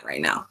where we're at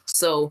right now.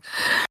 So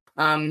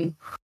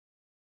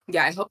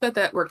yeah, I hope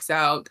that works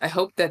out. I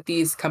hope that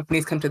these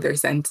companies come to their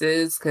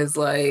senses, because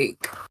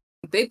like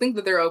they think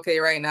that they're okay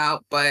right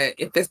now, but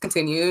if this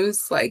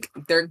continues, like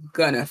they're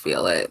gonna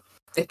feel it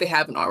if they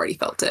haven't already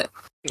felt it.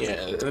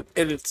 Yeah,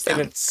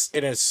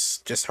 it's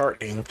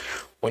disheartening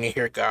when you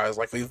hear guys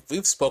like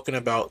we've spoken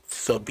about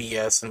the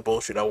BS and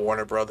bullshit that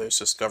Warner Brothers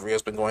Discovery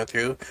has been going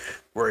through,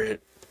 where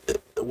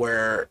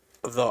the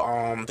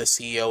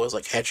CEO is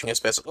like hedging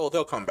his bets, like, oh,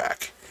 they'll come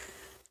back.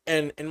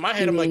 And in my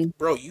head, I'm like,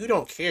 bro, you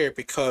don't care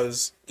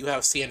because you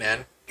have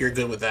CNN, you're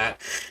good with that,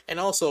 and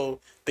also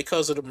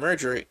because of the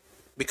merger,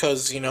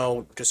 because you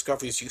know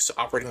Discovery's used to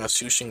operating on a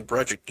shoestring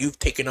budget, you've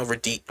taken over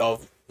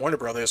of Warner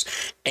Brothers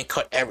and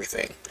cut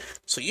everything.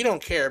 So you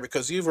don't care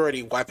because you've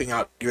already wiping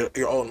out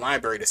your own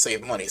library to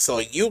save money. So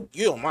you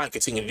don't mind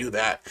continuing to do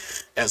that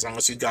as long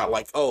as you got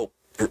like, oh,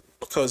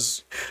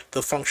 because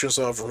the functions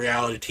of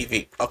reality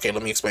TV. Okay,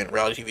 let me explain.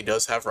 Reality TV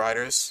does have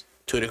writers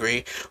to a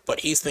degree, but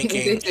he's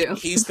thinking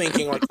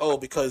like, oh,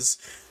 because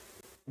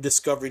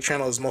Discovery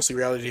Channel is mostly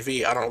reality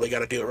TV, I don't really got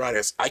to deal with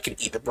writers. I can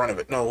eat the brunt of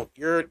it. No,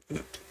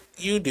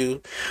 you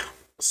do.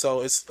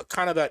 So it's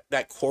kind of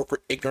that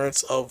corporate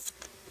ignorance of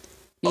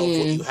what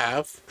you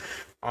have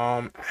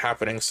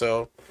happening.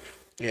 So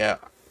yeah,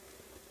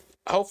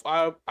 I hope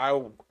I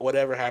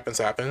whatever happens.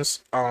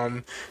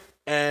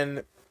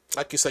 And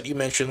like you said, you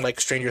mentioned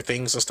like Stranger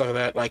Things and stuff like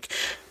that.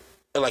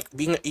 Like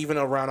being even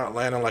around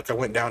Atlanta, like I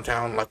went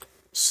downtown like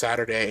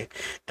Saturday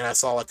and I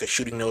saw like a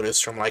shooting notice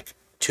from like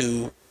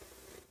two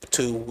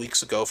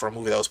weeks ago for a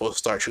movie that was supposed to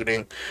start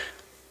shooting.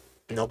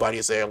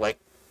 Nobody's there. Like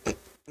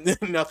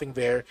nothing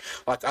there.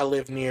 Like I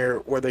live near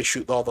where they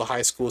shoot all the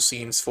high school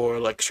scenes for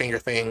like Stranger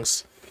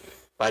Things.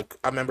 Like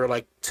I remember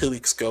like 2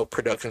 weeks ago,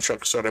 production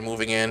trucks started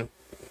moving in,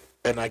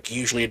 and like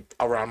usually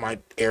around my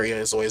area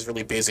is always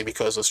really busy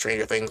because of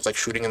Stranger Things like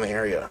shooting in the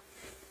area.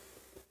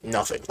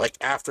 Nothing. Like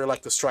after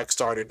like the strike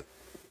started,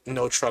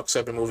 no trucks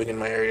have been moving in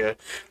my area.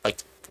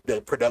 Like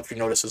the production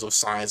notices of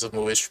signs of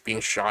movies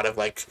being shot have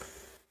like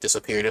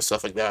disappeared and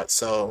stuff like that.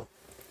 So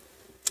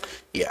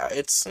yeah,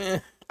 it's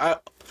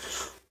I'm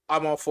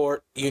all for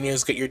it.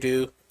 Unions get your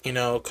due, you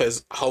know,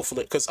 because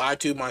hopefully, because I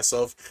too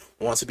myself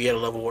want to be at a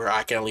level where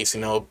I can at least,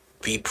 you know,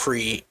 be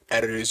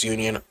pre-editors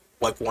union.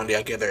 Like one day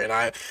I get there,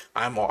 and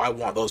I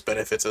want those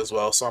benefits as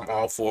well. So I'm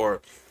all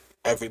for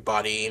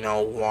everybody, you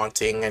know,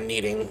 wanting and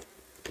needing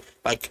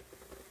like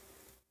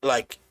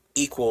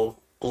equal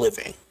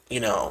living, you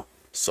know.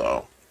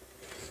 So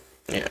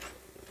yeah.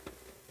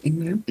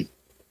 Mm-hmm.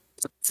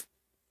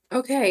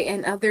 Okay,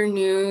 in other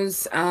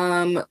news,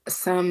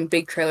 some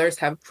big trailers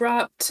have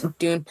dropped.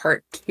 Dune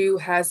Part 2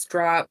 has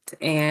dropped,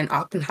 and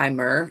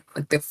Oppenheimer,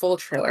 like the full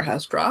trailer,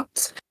 has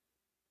dropped.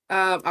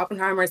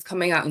 Oppenheimer is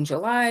coming out in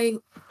July.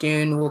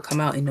 Dune will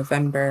come out in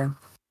November.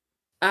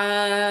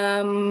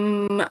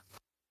 Oppenheimer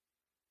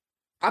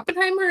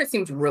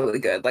seems really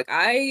good. Like,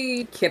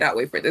 I cannot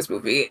wait for this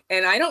movie.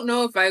 And I don't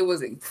know if I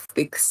was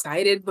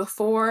excited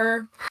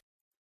before,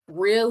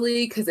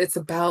 really, because it's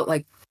about,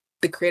 like,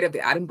 the creator of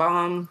the atom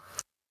bomb.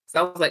 So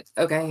I was like,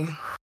 okay.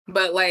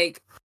 But,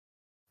 like,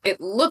 it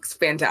looks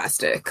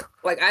fantastic.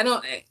 Like,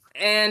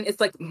 and it's,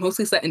 like,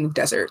 mostly set in the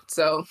desert.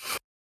 So,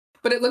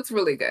 but it looks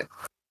really good.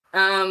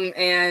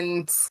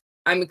 And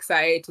I'm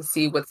excited to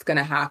see what's going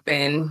to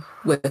happen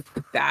with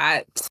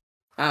that.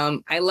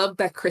 I love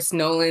that Chris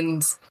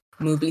Nolan's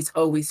movies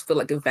always feel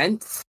like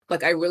events.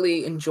 Like, I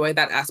really enjoy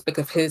that aspect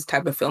of his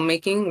type of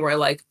filmmaking where,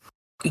 like,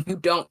 you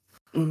don't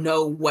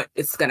know what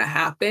is going to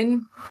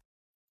happen.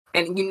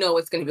 And you know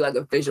it's going to be like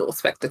a visual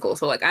spectacle.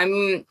 So, like,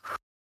 I'm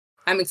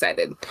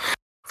excited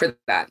for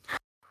that.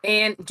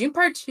 And Dune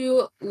Part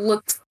 2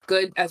 looks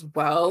good as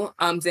well.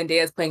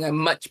 Zendaya is playing a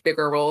much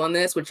bigger role in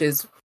this, which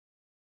is,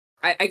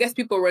 I guess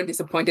people were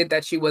disappointed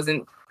that she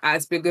wasn't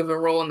as big of a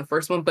role in the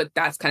first one, but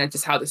that's kind of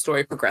just how the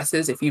story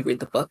progresses if you read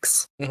the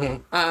books.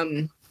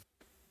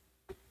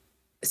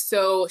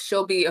 So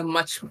she'll be a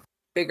much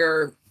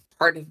bigger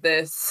part of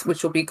this,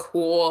 which will be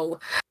cool.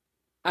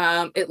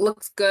 It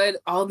looks good.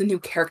 All the new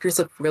characters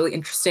look really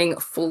interesting.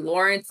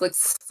 Florence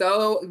looks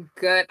so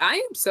good. I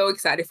am so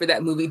excited for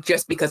that movie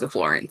just because of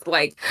Florence.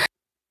 Like,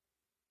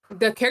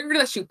 the character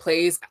that she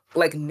plays,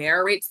 like,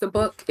 narrates the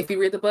book if you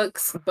read the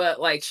books, but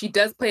like she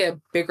does play a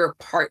bigger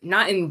part.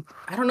 Not in,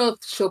 I don't know if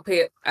she'll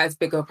play as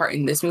big of a part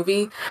in this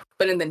movie,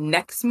 but in the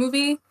next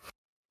movie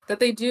that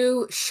they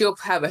do, she'll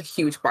have a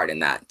huge part in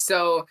that.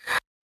 So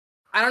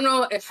I don't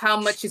know how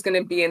much she's going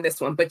to be in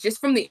this one, but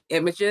just from the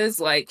images,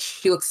 like,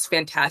 she looks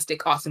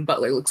fantastic. Austin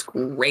Butler looks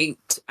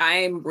great.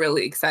 I'm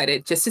really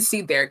excited just to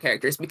see their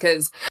characters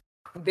because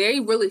they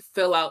really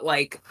fill out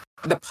like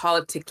the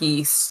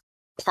politicky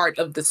part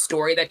of the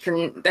story that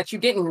you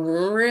didn't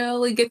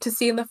really get to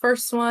see in the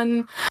first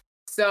one.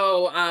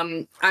 So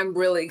I'm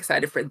really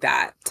excited for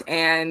that.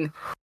 And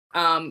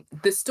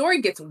the story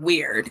gets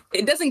weird.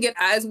 It doesn't get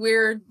as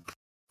weird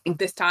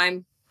this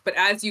time, but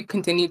as you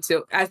continue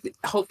to, as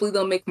hopefully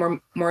they'll make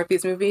more of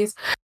these movies,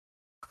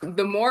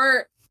 the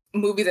more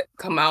movies that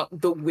come out,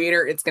 the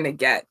weirder it's gonna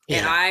get. Yeah.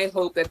 And I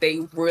hope that they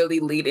really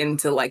lead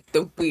into like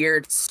the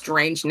weird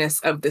strangeness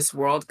of this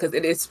world, because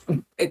it's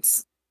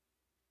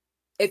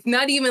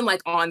not even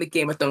like on the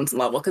Game of Thrones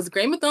level, because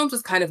Game of Thrones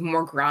was kind of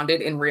more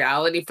grounded in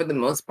reality for the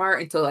most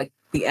part until like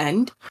the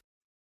end.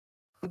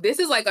 This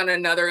is like on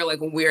another like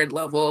weird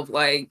level of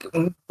like,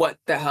 what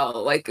the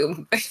hell? Like,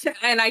 and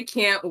I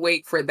can't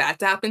wait for that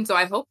to happen. So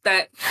I hope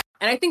that,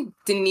 and I think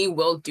Denis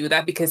will do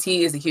that because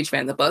he is a huge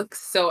fan of the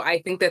books. So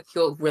I think that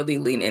he'll really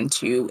lean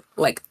into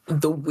like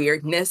the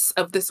weirdness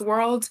of this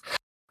world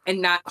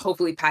and not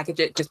hopefully package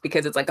it just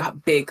because it's like a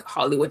big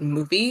Hollywood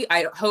movie.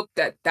 I hope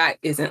that that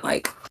isn't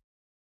like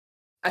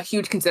a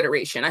huge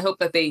consideration. I hope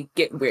that they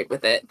get weird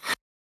with it.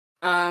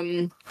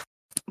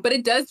 But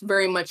it does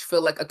very much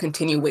feel like a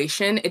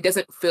continuation. It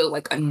doesn't feel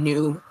like a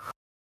new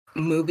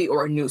movie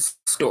or a new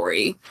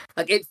story.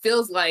 Like, it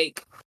feels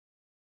like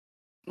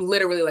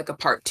literally like a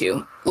part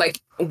 2.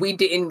 Like, we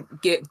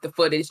didn't get the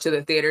footage to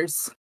the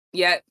theaters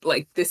yet.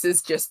 Like, this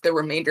is just the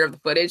remainder of the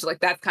footage. Like,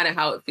 that's kind of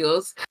how it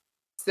feels.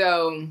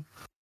 So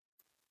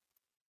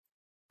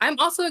I'm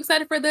also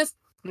excited for this.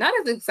 Not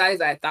as excited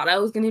as I thought I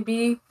was going to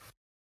be,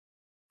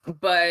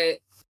 but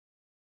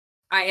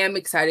I am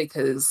excited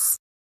because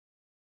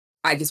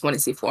I just want to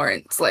see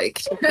Florence.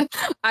 Like,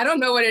 I don't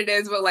know what it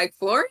is, but like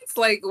Florence,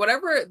 like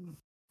whatever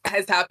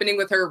is happening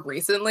with her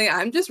recently,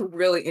 I'm just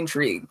really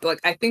intrigued. Like,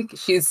 I think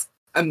she's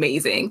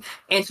amazing.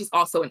 And she's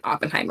also in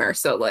Oppenheimer.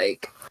 So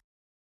like,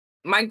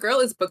 my girl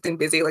is booked and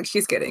busy. Like,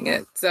 she's getting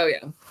it. So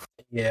yeah.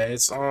 Yeah,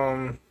 it's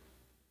I'm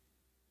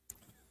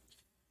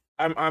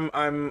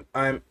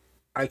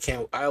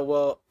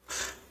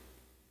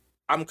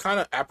kind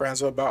of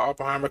apprehensive about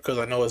Oppenheimer because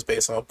I know it's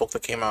based on a book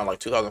that came out in like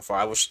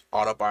 2005, which is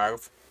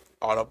autobiographical.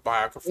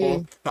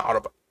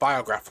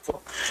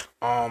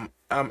 I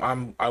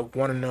want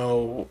to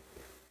know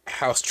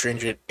how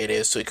stringent it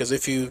is, so because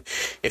if you've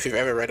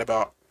ever read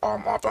about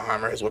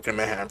Oppenheimer, his work in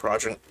the Manhattan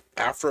Project,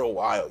 after a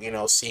while,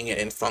 seeing it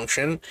in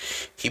function,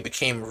 he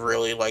became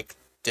really like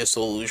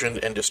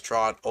disillusioned and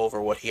distraught over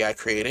what he had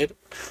created.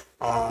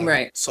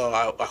 Right. So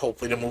I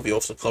hopefully the movie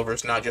also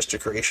covers not just the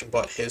creation,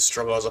 but his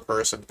struggle as a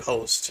person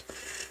post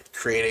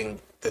creating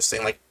this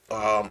thing. Like,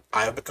 I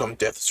have become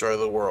death destroyer of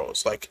the world.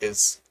 It's like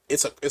it's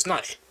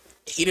not,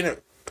 he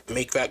didn't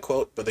make that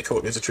quote, but the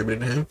quote is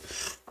attributed to him.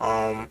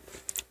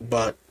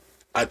 But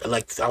I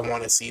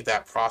want to see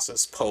that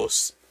process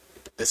post.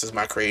 This is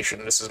my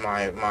creation. This is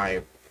my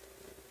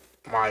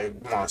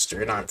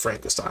monster, and I'm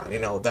Frankenstein.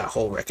 That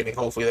whole reckoning.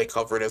 Hopefully they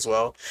cover it as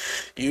well.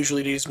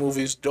 Usually these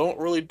movies don't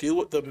really deal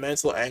with the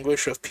mental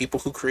anguish of people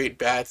who create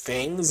bad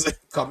things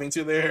coming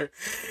to their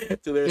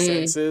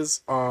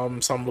senses. So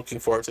I'm looking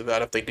forward to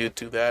that if they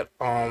do that.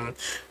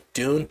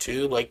 Dune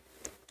 2, like,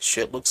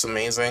 shit looks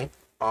amazing.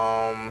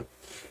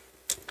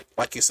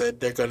 Like you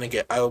said,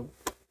 I'm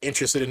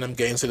interested in them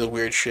getting to the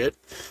weird shit.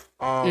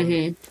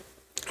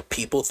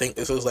 People think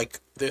this is like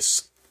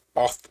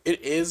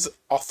it is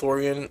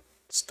Arthurian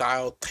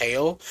style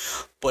tale,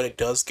 but it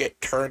does get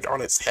turned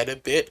on its head a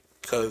bit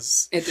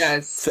because it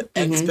does. The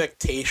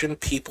expectation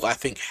people I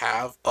think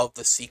have of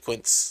the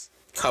sequences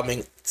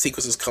coming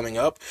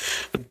up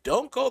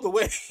don't go the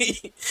way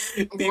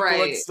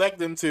people expect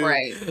them to.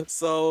 Right.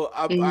 So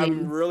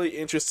I'm really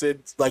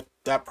interested. Like,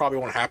 that probably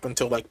won't happen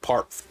until like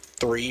part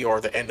 3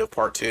 or the end of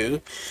part 2.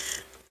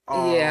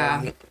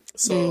 Yeah.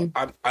 So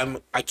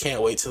I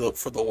can't wait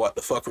for the what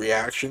the fuck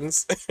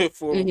reactions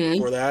for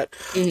that.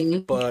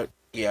 But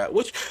yeah,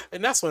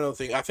 and that's one other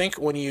thing. I think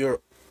when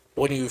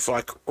you've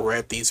like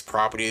read these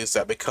properties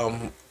that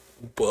become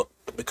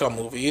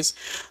movies,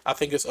 I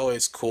think it's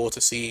always cool to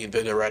see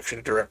the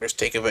direction directors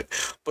take of it.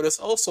 But it's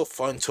also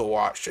fun to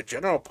watch the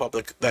general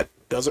public that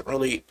doesn't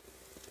really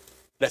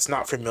that's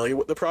not familiar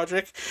with the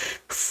project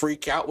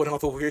freak out when all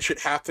the weird shit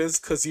happens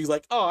because you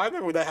like, oh, I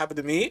remember when that happened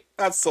to me.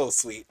 That's so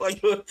sweet.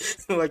 Like,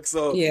 like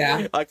so,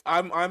 Yeah. like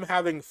I'm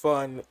having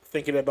fun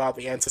thinking about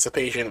the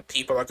anticipation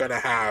people are gonna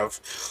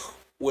have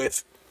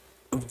with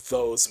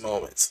those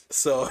moments.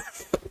 So,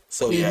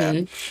 so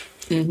yeah,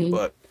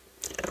 but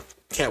yeah,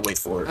 can't wait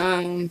for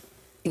it.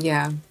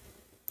 Yeah.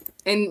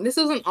 And this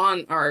wasn't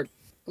on our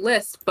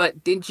list,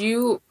 but did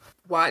you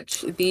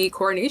watch the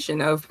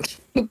coronation of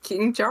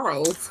King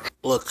Charles?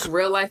 Look,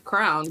 Real life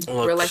crown.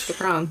 Real life the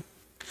crown.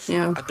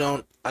 Yeah.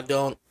 I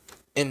don't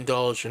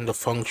indulge in the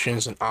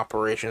functions and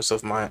operations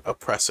of my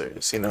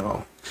oppressors, you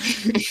know.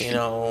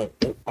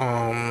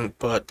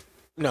 But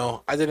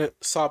no, I didn't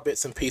saw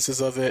bits and pieces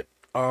of it.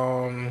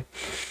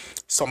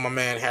 So my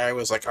man Harry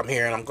was like, I'm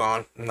here and I'm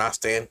gone. I'm not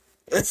staying.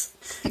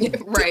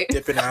 Right.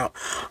 Dipping out.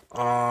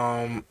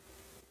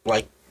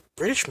 Like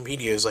British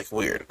media is like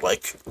weird.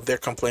 Like they're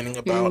complaining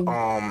about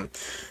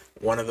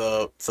one of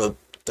the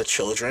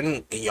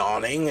children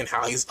yawning and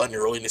how he's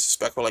unruly and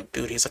disrespectful. Like,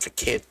 dude, he's like a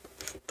kid.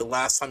 The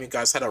last time you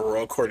guys had a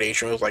royal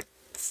coronation was like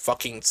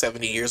fucking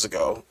 70 years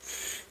ago.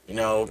 You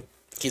know,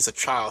 he's a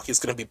child. He's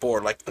gonna be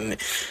bored. Like,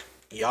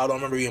 y'all don't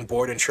remember being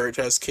bored in church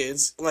as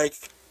kids? Like,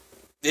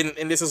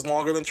 and this is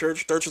longer than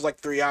church. Church is like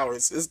 3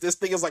 hours. This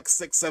thing is like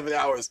 6-7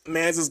 hours.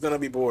 Man's is gonna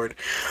be bored.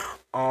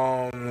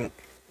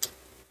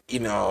 You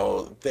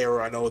know,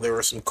 I know there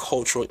were some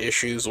cultural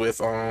issues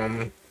with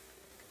I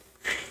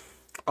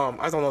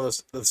don't know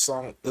the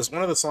song. There's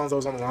one of the songs that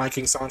was on the Lion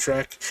King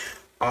soundtrack.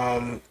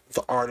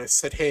 The artist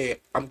said,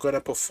 "Hey, I'm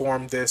gonna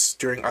perform this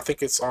during. I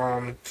think it's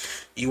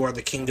You Are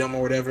the Kingdom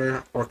or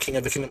whatever, or King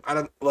of the Kingdom. I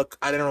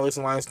didn't release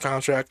the Lion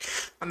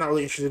soundtrack. I'm not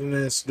really interested in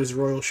this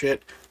royal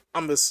shit.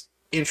 I'm just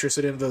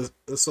interested in the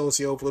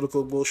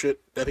socio-political bullshit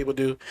that people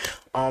do.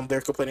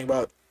 They're complaining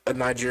about a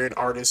Nigerian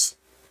artist,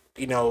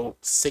 you know,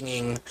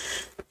 singing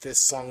this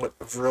song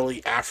with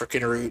really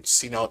African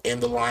roots, you know, in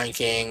the Lion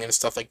King and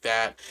stuff like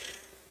that,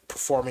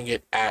 performing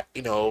it at,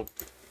 you know,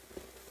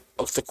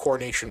 the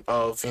coronation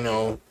of, you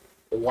know,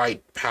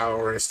 white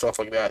power and stuff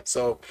like that.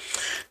 So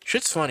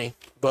shit's funny,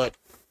 but,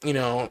 you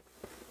know,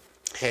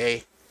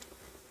 hey,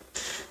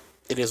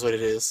 it is what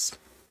it is.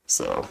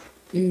 So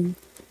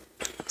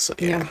so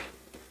yeah.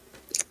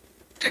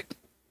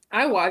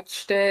 I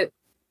watched it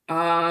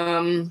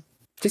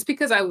just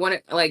because I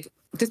wanted, like,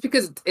 just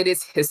because it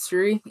is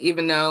history,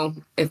 even though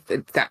it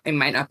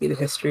might not be the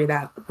history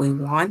that we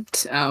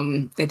want.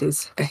 It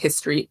is a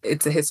history.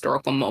 It's a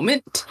historical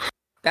moment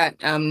that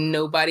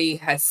nobody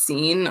has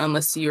seen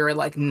unless you're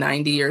like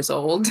 90 years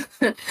old.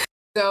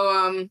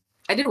 So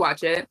I did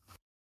watch it.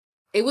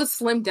 It was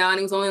slimmed down.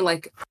 It was only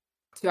like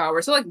 2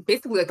 hours. So like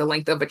basically like the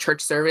length of a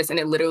church service. And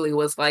it literally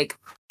was like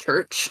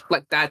church.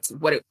 Like that's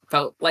what it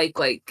felt like.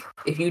 Like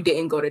if you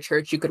didn't go to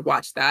church, you could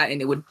watch that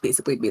and it would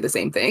basically be the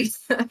same thing.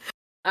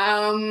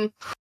 And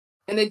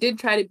they did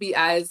try to be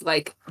as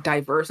like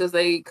diverse as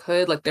they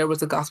could. Like there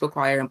was a gospel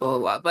choir and blah,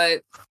 blah, blah.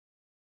 But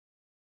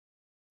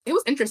it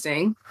was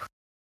interesting.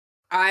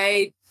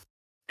 I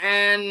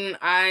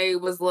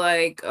was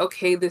like,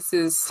 okay,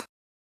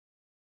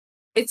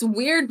 it's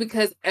weird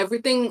because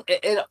everything,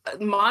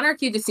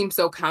 monarchy just seems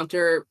so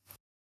counter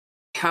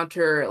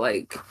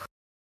like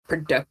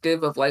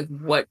productive of like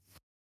what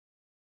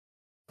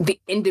the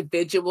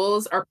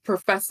individuals are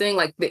professing.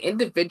 Like the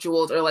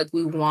individuals are like,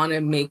 we want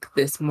to make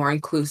this more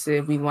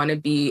inclusive. We want to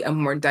be a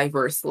more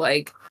diverse,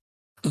 like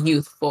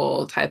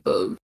youthful type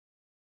of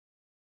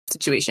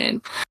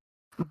situation.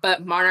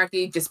 But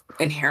monarchy just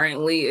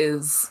inherently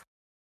is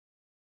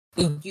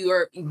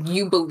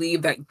you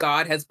believe that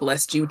God has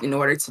blessed you in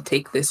order to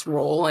take this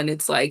role. And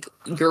it's like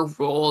your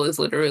role is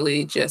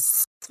literally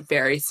just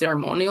very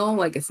ceremonial.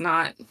 Like it's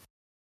not,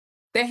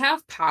 they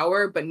have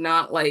power, but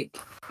not like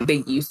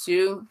they used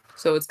to.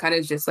 So it's kind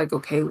of just like,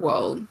 okay,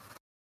 well,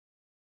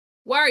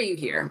 why are you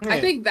here? Yeah.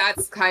 I think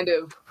that's kind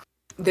of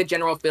the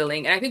general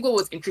feeling. And I think what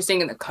was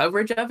interesting in the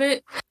coverage of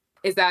it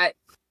is that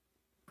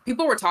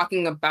people were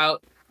talking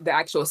about the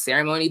actual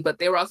ceremony, but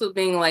they were also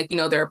being like, you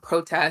know, there are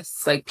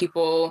protests, like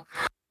people,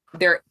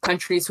 there are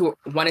countries who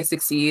want to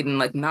succeed and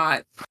like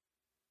not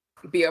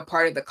be a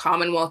part of the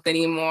Commonwealth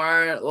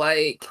anymore.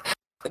 Like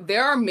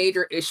there are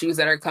major issues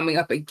that are coming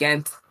up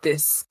against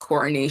this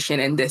coronation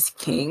and this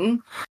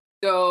king.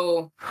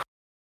 So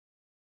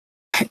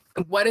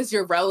what is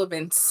your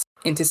relevance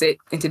in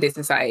today's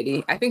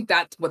society? I think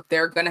that's what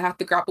they're going to have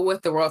to grapple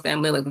with, the royal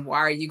family. Like, why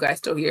are you guys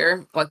still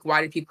here? Like,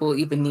 why do people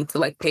even need to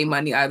like pay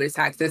money out of their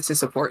taxes to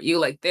support you?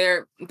 Like,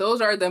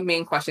 those are the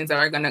main questions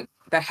that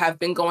have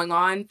been going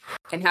on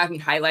and have been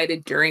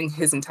highlighted during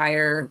his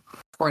entire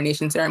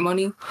coronation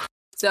ceremony.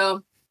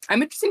 So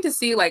I'm interested to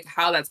see like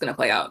how that's going to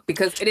play out,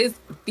 because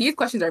these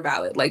questions are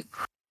valid. Like,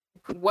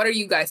 what are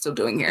you guys still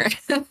doing here?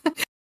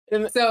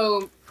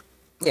 So,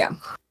 yeah.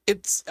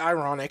 It's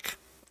ironic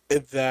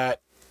that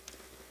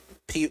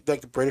like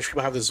the British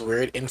people have this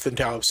weird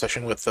infantile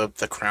obsession with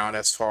the crown,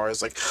 as far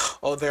as like,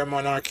 oh, they're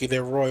monarchy,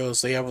 they're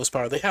royals, they have this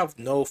power. They have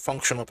no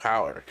functional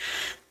power.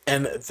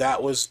 And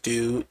that was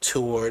due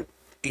toward,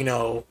 you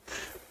know,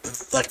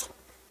 like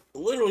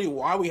literally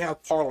why we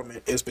have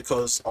Parliament is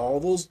because all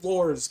those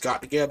lords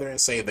got together and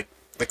say the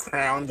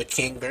crown, the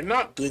king, they're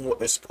not doing what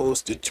they're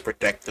supposed to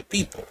protect the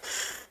people.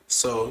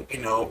 So,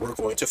 we're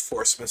going to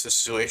force them into a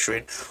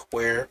situation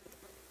where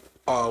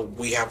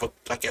we have,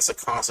 I guess, a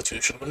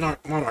constitutional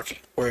monarchy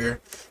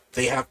where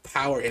they have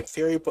power in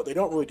theory, but they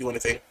don't really do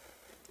anything.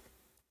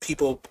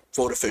 People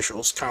vote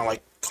officials, kind of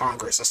like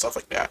Congress and stuff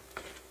like that.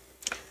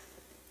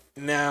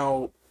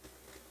 Now,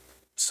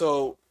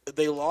 so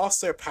they lost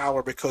their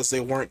power because they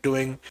weren't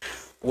doing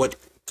what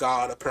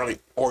God apparently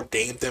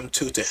ordained them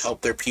to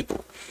help their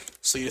people.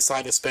 So you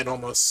decide to spend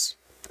almost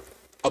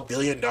 $1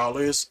 billion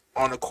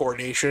on a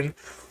coronation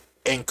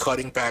and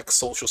cutting back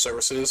social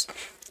services.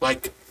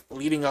 Like,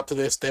 leading up to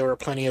this, there were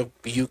plenty of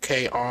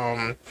UK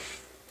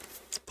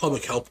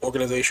public health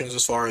organizations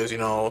as far as,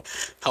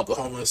 help the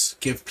homeless,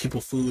 give people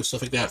food,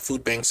 stuff like that,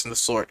 food banks and the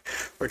sort.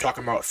 We're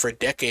talking about for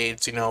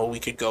decades, we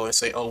could go and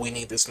say, oh, we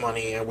need this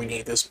money and we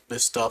need this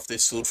stuff,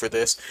 this food for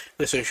this.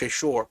 They say,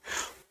 sure.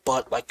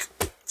 But,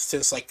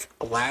 since,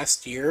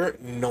 last year,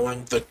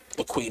 knowing the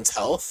Queen's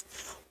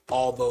health,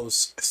 all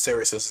those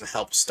services and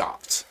help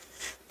stopped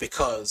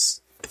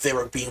because they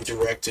were being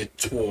directed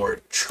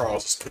toward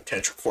Charles's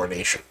potential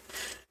coronation.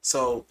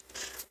 So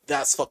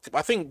that's fucked up.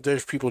 I think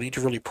there's people need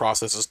to really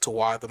process as to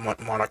why the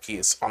monarchy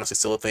is honestly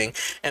still a thing.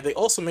 And they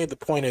also made the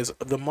point is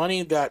the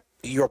money that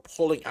you're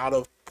pulling out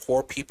of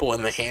poor people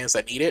in the hands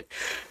that need it,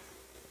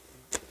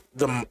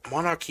 the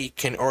monarchy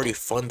can already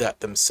fund that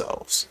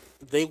themselves.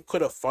 They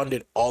could have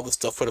funded all the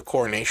stuff for the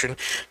coronation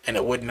and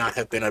it would not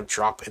have been a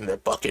drop in their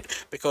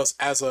bucket because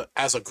as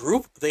a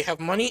group they have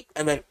money,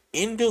 and then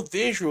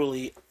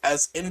individually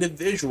as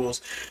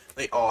individuals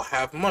they all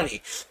have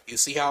money. You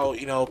see how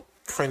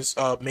Prince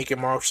Meghan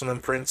Markle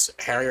and Prince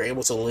Harry were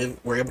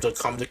able to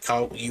come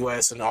to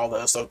U.S. and all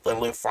that stuff and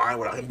live fine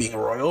without him being a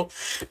royal.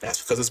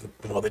 That's because his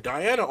mother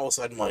Diana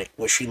also had money,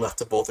 which she left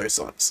to both their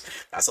sons.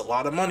 That's a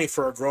lot of money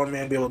for a grown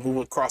man to be able to move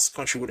across the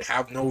country, would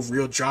have no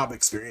real job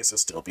experience and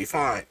still be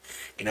fine.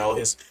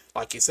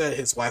 Like you said,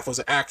 his wife was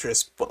an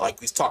actress, but like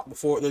we talked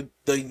before,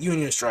 the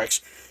union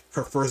strikes,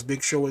 her first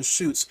big show was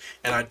Suits,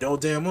 and I know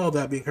damn well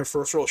that being her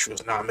first role, she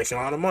was not making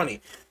a lot of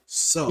money.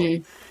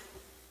 So.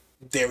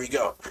 There we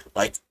go.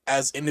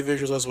 As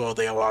individuals as well,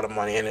 they have a lot of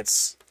money, and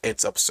it's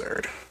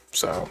absurd.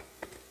 So,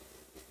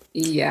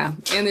 yeah,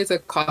 and there's a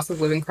cost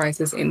of living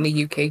crisis in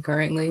the UK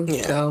currently.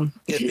 Yeah. So,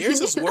 if there's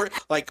this word,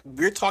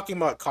 we're talking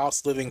about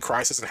cost of living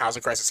crisis and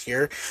housing crisis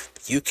here,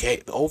 the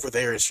UK over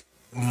there is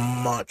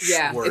much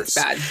worse. It's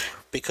bad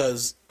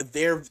because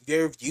they're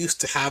used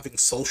to having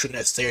social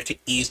nets there to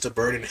ease the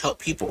burden and help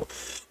people,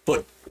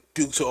 but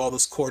due to all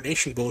this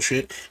coordination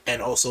bullshit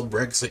and also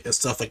Brexit and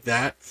stuff like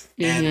that,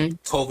 and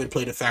COVID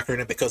played a factor in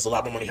it because a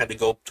lot of money had to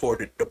go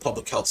toward the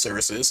public health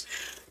services.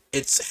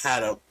 It's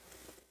had a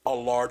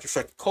large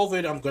effect.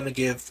 COVID, I'm going to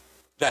give,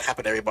 that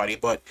happened to everybody,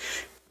 but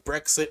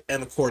Brexit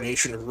and the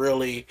coordination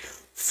really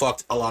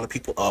fucked a lot of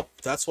people up.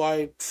 That's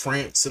why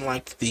France and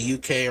the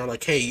UK are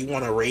like, hey, you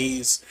want to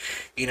raise,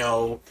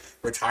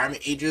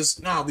 retirement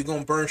ages? Nah, we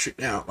gonna burn shit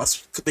down.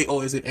 They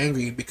always get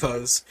angry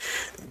because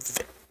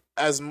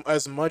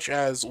as much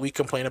as we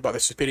complain about the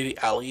stupidity,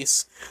 at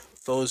least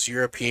those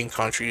European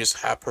countries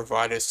have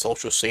provided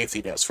social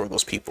safety nets for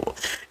those people.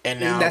 And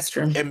now, that's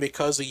true. And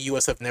because the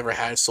U.S. have never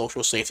had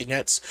social safety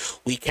nets,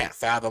 we can't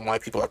fathom why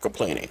people are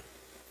complaining.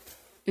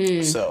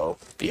 So,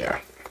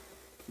 yeah.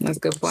 That's a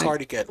good point. It's hard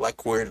to get,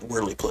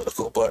 weirdly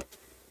political, but...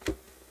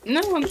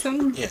 No, I'm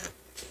saying... Yeah.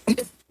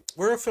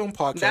 We're a film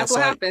podcast. That's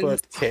what happens.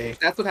 But, hey.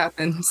 That's what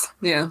happens.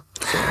 Yeah.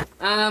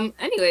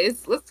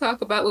 Anyways, let's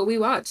talk about what we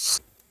watched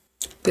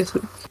this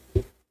week.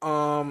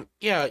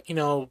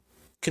 Yeah,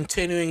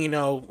 continuing,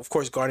 of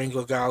course, Guardians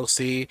of the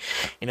Galaxy,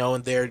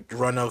 in their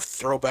run of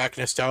throwback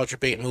nostalgia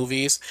bait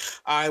movies.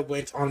 I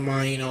went on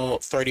my,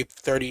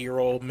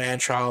 30-year-old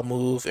man-child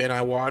move, and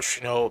I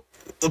watched,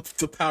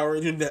 the Power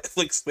Rangers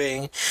Netflix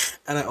thing,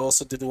 and I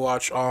also did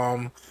watch,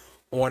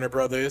 Warner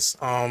Brothers,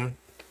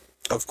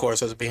 of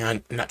course, as being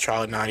a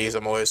child in the 90s,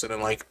 I'm always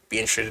gonna be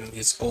interested in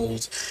these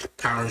old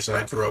powers that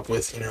I grew up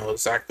with,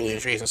 Zach, Billy,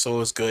 and Jason. So it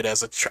was good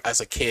as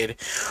a kid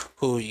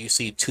who you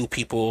see two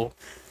people,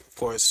 of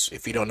course,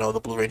 if you don't know, the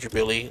Blue Ranger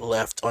Billy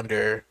left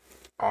under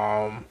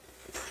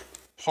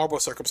horrible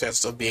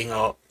circumstances of being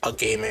a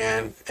gay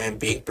man and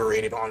being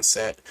berated on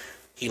set.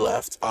 He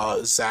left.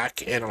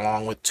 Zach, and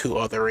along with two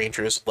other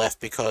Rangers, left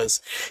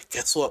because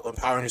guess what? When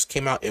Power Rangers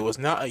came out, it was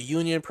not a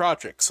union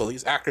project. So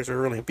these actors were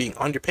really being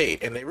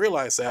underpaid, and they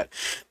realized that.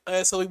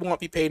 So we won't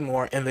be paid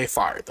more, and they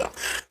fired them.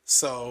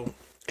 So,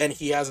 and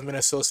he hasn't been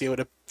associated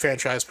with a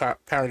franchise, Power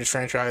Rangers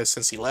franchise,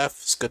 since he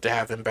left. It's good to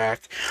have him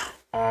back.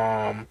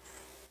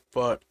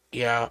 But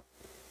yeah,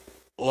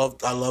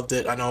 I loved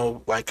it. I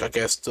know, I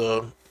guess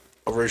the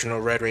original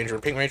Red Ranger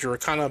and Pink Ranger were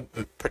kind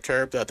of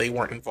perturbed that they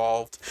weren't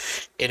involved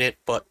in it,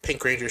 but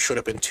Pink Ranger showed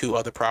up in two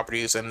other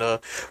properties, and the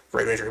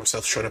Red Ranger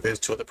himself showed up in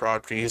two other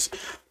properties.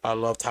 I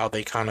loved how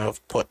they kind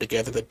of put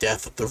together the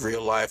death of the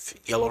real life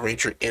Yellow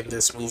Ranger in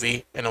this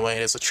movie in a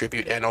way as a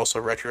tribute, and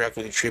also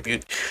retroactively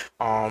tribute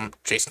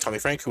Jason Tommy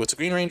Frank, who was the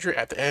Green Ranger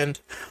at the end.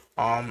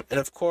 And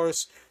of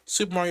course,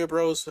 Super Mario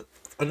Bros.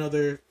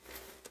 Another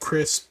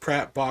Chris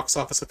Pratt box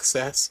office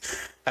success.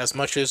 As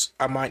much as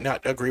I might not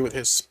agree with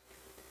his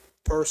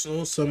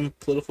some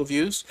political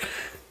views,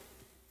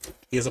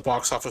 he is a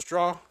box office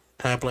draw,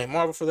 and I blame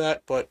Marvel for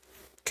that, but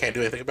can't do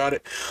anything about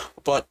it.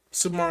 But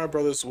Super Mario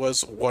Brothers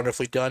was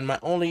wonderfully done. My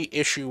only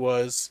issue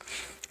was,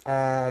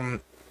 I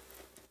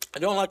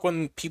don't like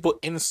when people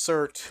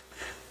insert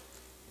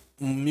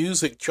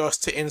music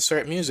just to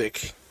insert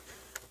music.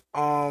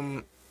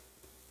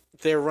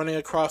 They're running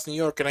across New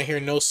York, and I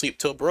hear "No Sleep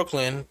Till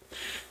Brooklyn."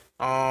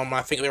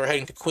 I think they were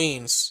heading to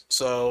Queens,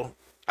 so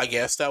I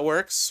guess that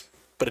works,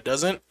 but it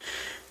doesn't.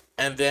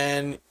 And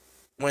then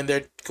when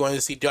they're going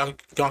to see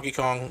Donkey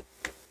Kong,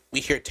 we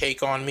hear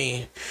 "Take on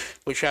Me,"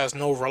 which has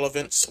no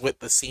relevance with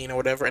the scene or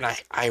whatever, and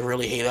I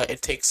really hate that.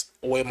 It takes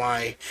away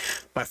my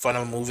fun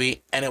of a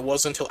movie. And it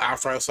wasn't until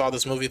after I saw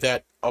this movie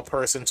that a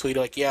person tweeted,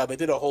 like, yeah, they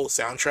did a whole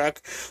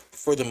soundtrack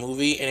for the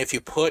movie, and if you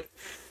put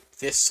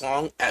this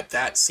song at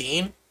that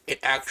scene, it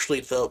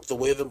actually, the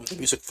way the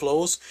music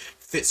flows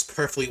fits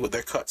perfectly with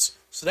their cuts.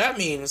 So that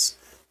means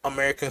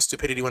American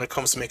stupidity when it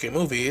comes to making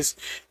movies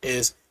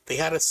is they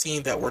had a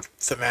scene that worked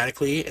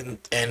thematically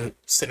and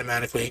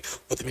cinematically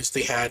with the music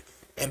they had,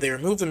 and they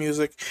removed the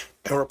music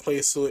and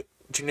replaced it with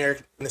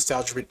generic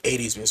nostalgia with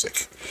 80s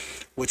music,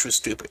 which was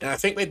stupid. And I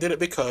think they did it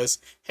because,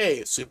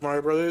 hey, Super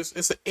Mario Brothers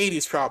is an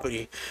 80s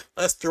property.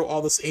 Let's throw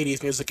all this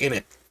 80s music in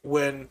it.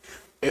 When,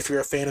 if you're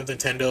a fan of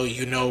Nintendo,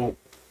 you know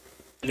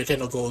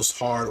Nintendo goes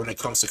hard when it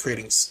comes to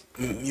creating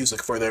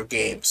music for their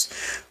games,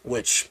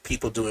 which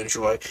people do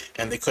enjoy,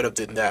 and they could have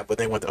done that, but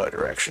they went the other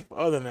direction. But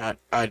other than that,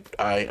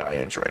 I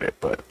enjoyed it,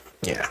 but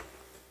yeah.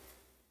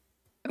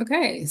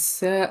 Okay,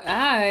 so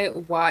I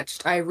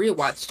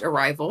rewatched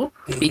Arrival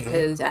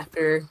because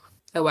after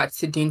I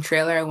watched the Dune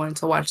trailer, I wanted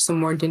to watch some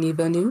more Denis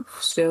Villeneuve.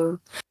 So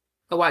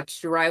I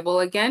watched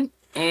Arrival again,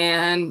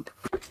 and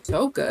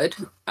so good.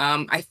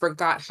 I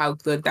forgot how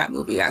good that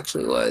movie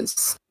actually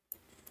was.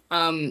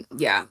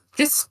 Yeah,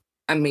 just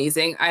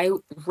amazing. I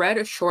read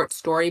a short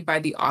story by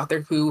the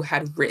author who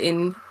had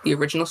written the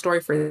original story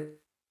for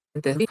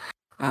this,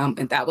 and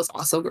that was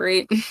also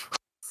great.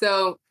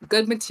 So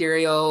good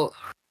material.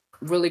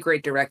 Really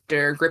great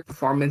director, great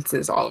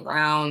performances all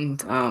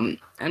around. I'm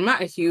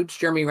not a huge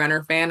Jeremy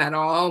Renner fan at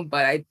all,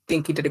 but I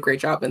think he did a great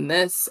job in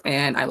this,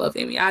 and I love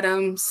Amy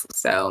Adams,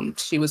 so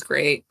she was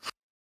great.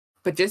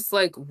 But just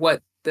like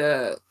what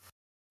the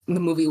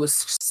movie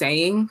was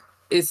saying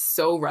is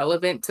so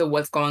relevant to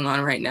what's going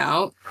on right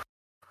now,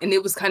 and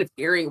it was kind of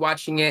eerie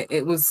watching it.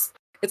 It's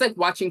like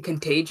watching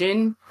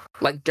Contagion,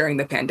 like during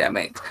the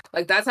pandemic.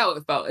 Like that's how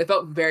it felt. It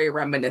felt very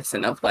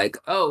reminiscent of like,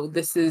 oh,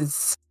 this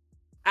is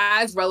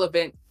as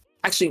relevant,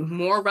 actually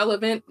more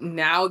relevant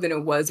now than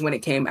it was when it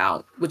came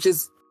out, which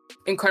is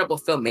incredible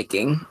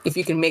filmmaking. If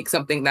you can make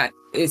something that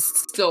is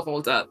still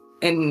holds up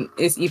and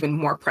is even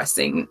more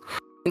pressing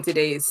in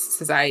today's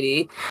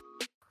society.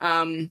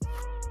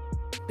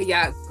 But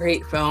yeah,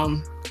 great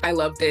film. I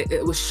loved it.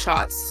 It was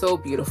shot so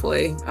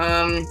beautifully.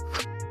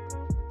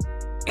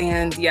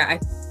 And yeah, I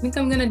think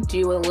I'm gonna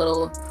do a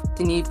little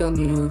Denis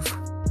Villeneuve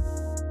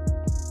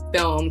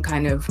film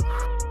kind of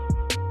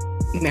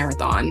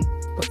marathon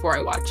before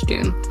I watch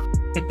Dune.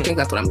 I think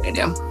that's what I'm gonna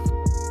do.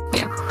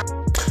 Yeah.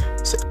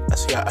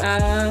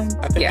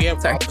 I think we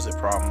have opposite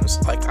problems.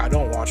 Like, I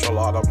don't watch a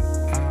lot of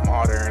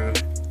modern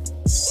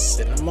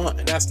cinema,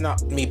 and that's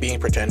not me being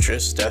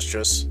pretentious. That's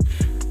just,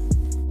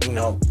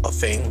 a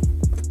thing.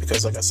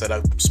 Because, like I said,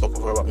 I've spoken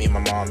before about me and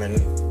my mom and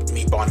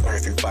me bonding her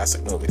through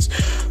classic movies.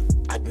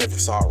 I never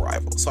saw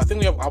Arrival, so I think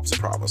we have opposite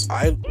problems.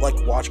 I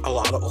watch a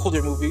lot of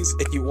older movies,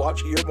 and you're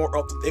more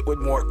up to date with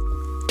more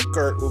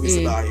current movies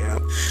than I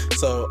am.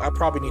 So I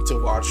probably need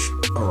to watch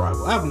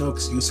Arrival. I have no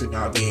excuse for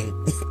not being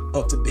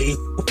up to date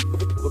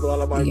with a lot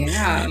of my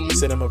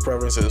cinema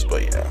preferences,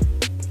 but yeah.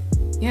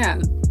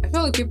 Yeah. I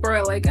feel like people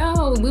are like,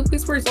 oh,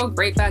 movies were so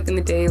great back in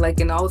the day, like,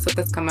 and all the stuff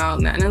that's come out.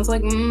 And I was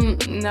like,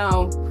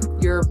 no,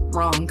 you're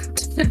wrong.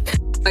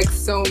 Like,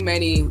 so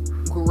many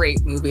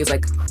great movies,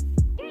 like,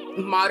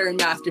 modern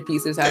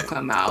masterpieces have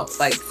come out,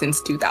 like,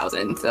 since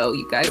 2000. So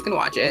you guys can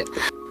watch it.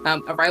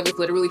 Arrival is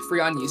literally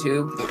free on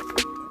YouTube.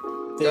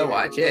 Go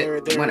watch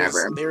it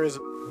whenever.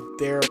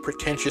 There are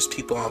pretentious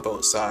people on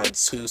both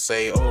sides who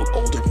say, oh,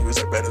 older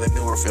movies are better than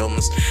newer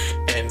films,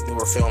 and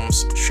newer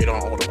films shit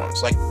on older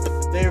ones. Like,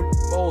 they're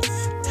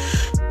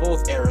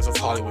both eras of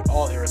Hollywood.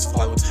 All eras of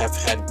Hollywood have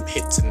had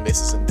hits and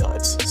misses and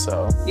duds.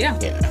 So yeah.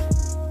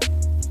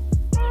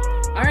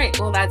 All right,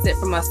 well, that's it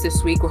from us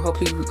this week. We're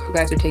hoping you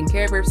guys are taking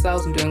care of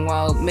yourselves and doing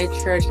well. Make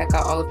sure to check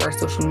out all of our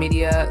social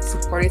media.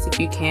 Support us if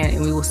you can,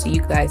 and we will see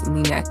you guys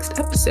in the next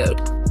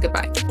episode.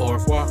 Goodbye. Au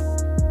revoir.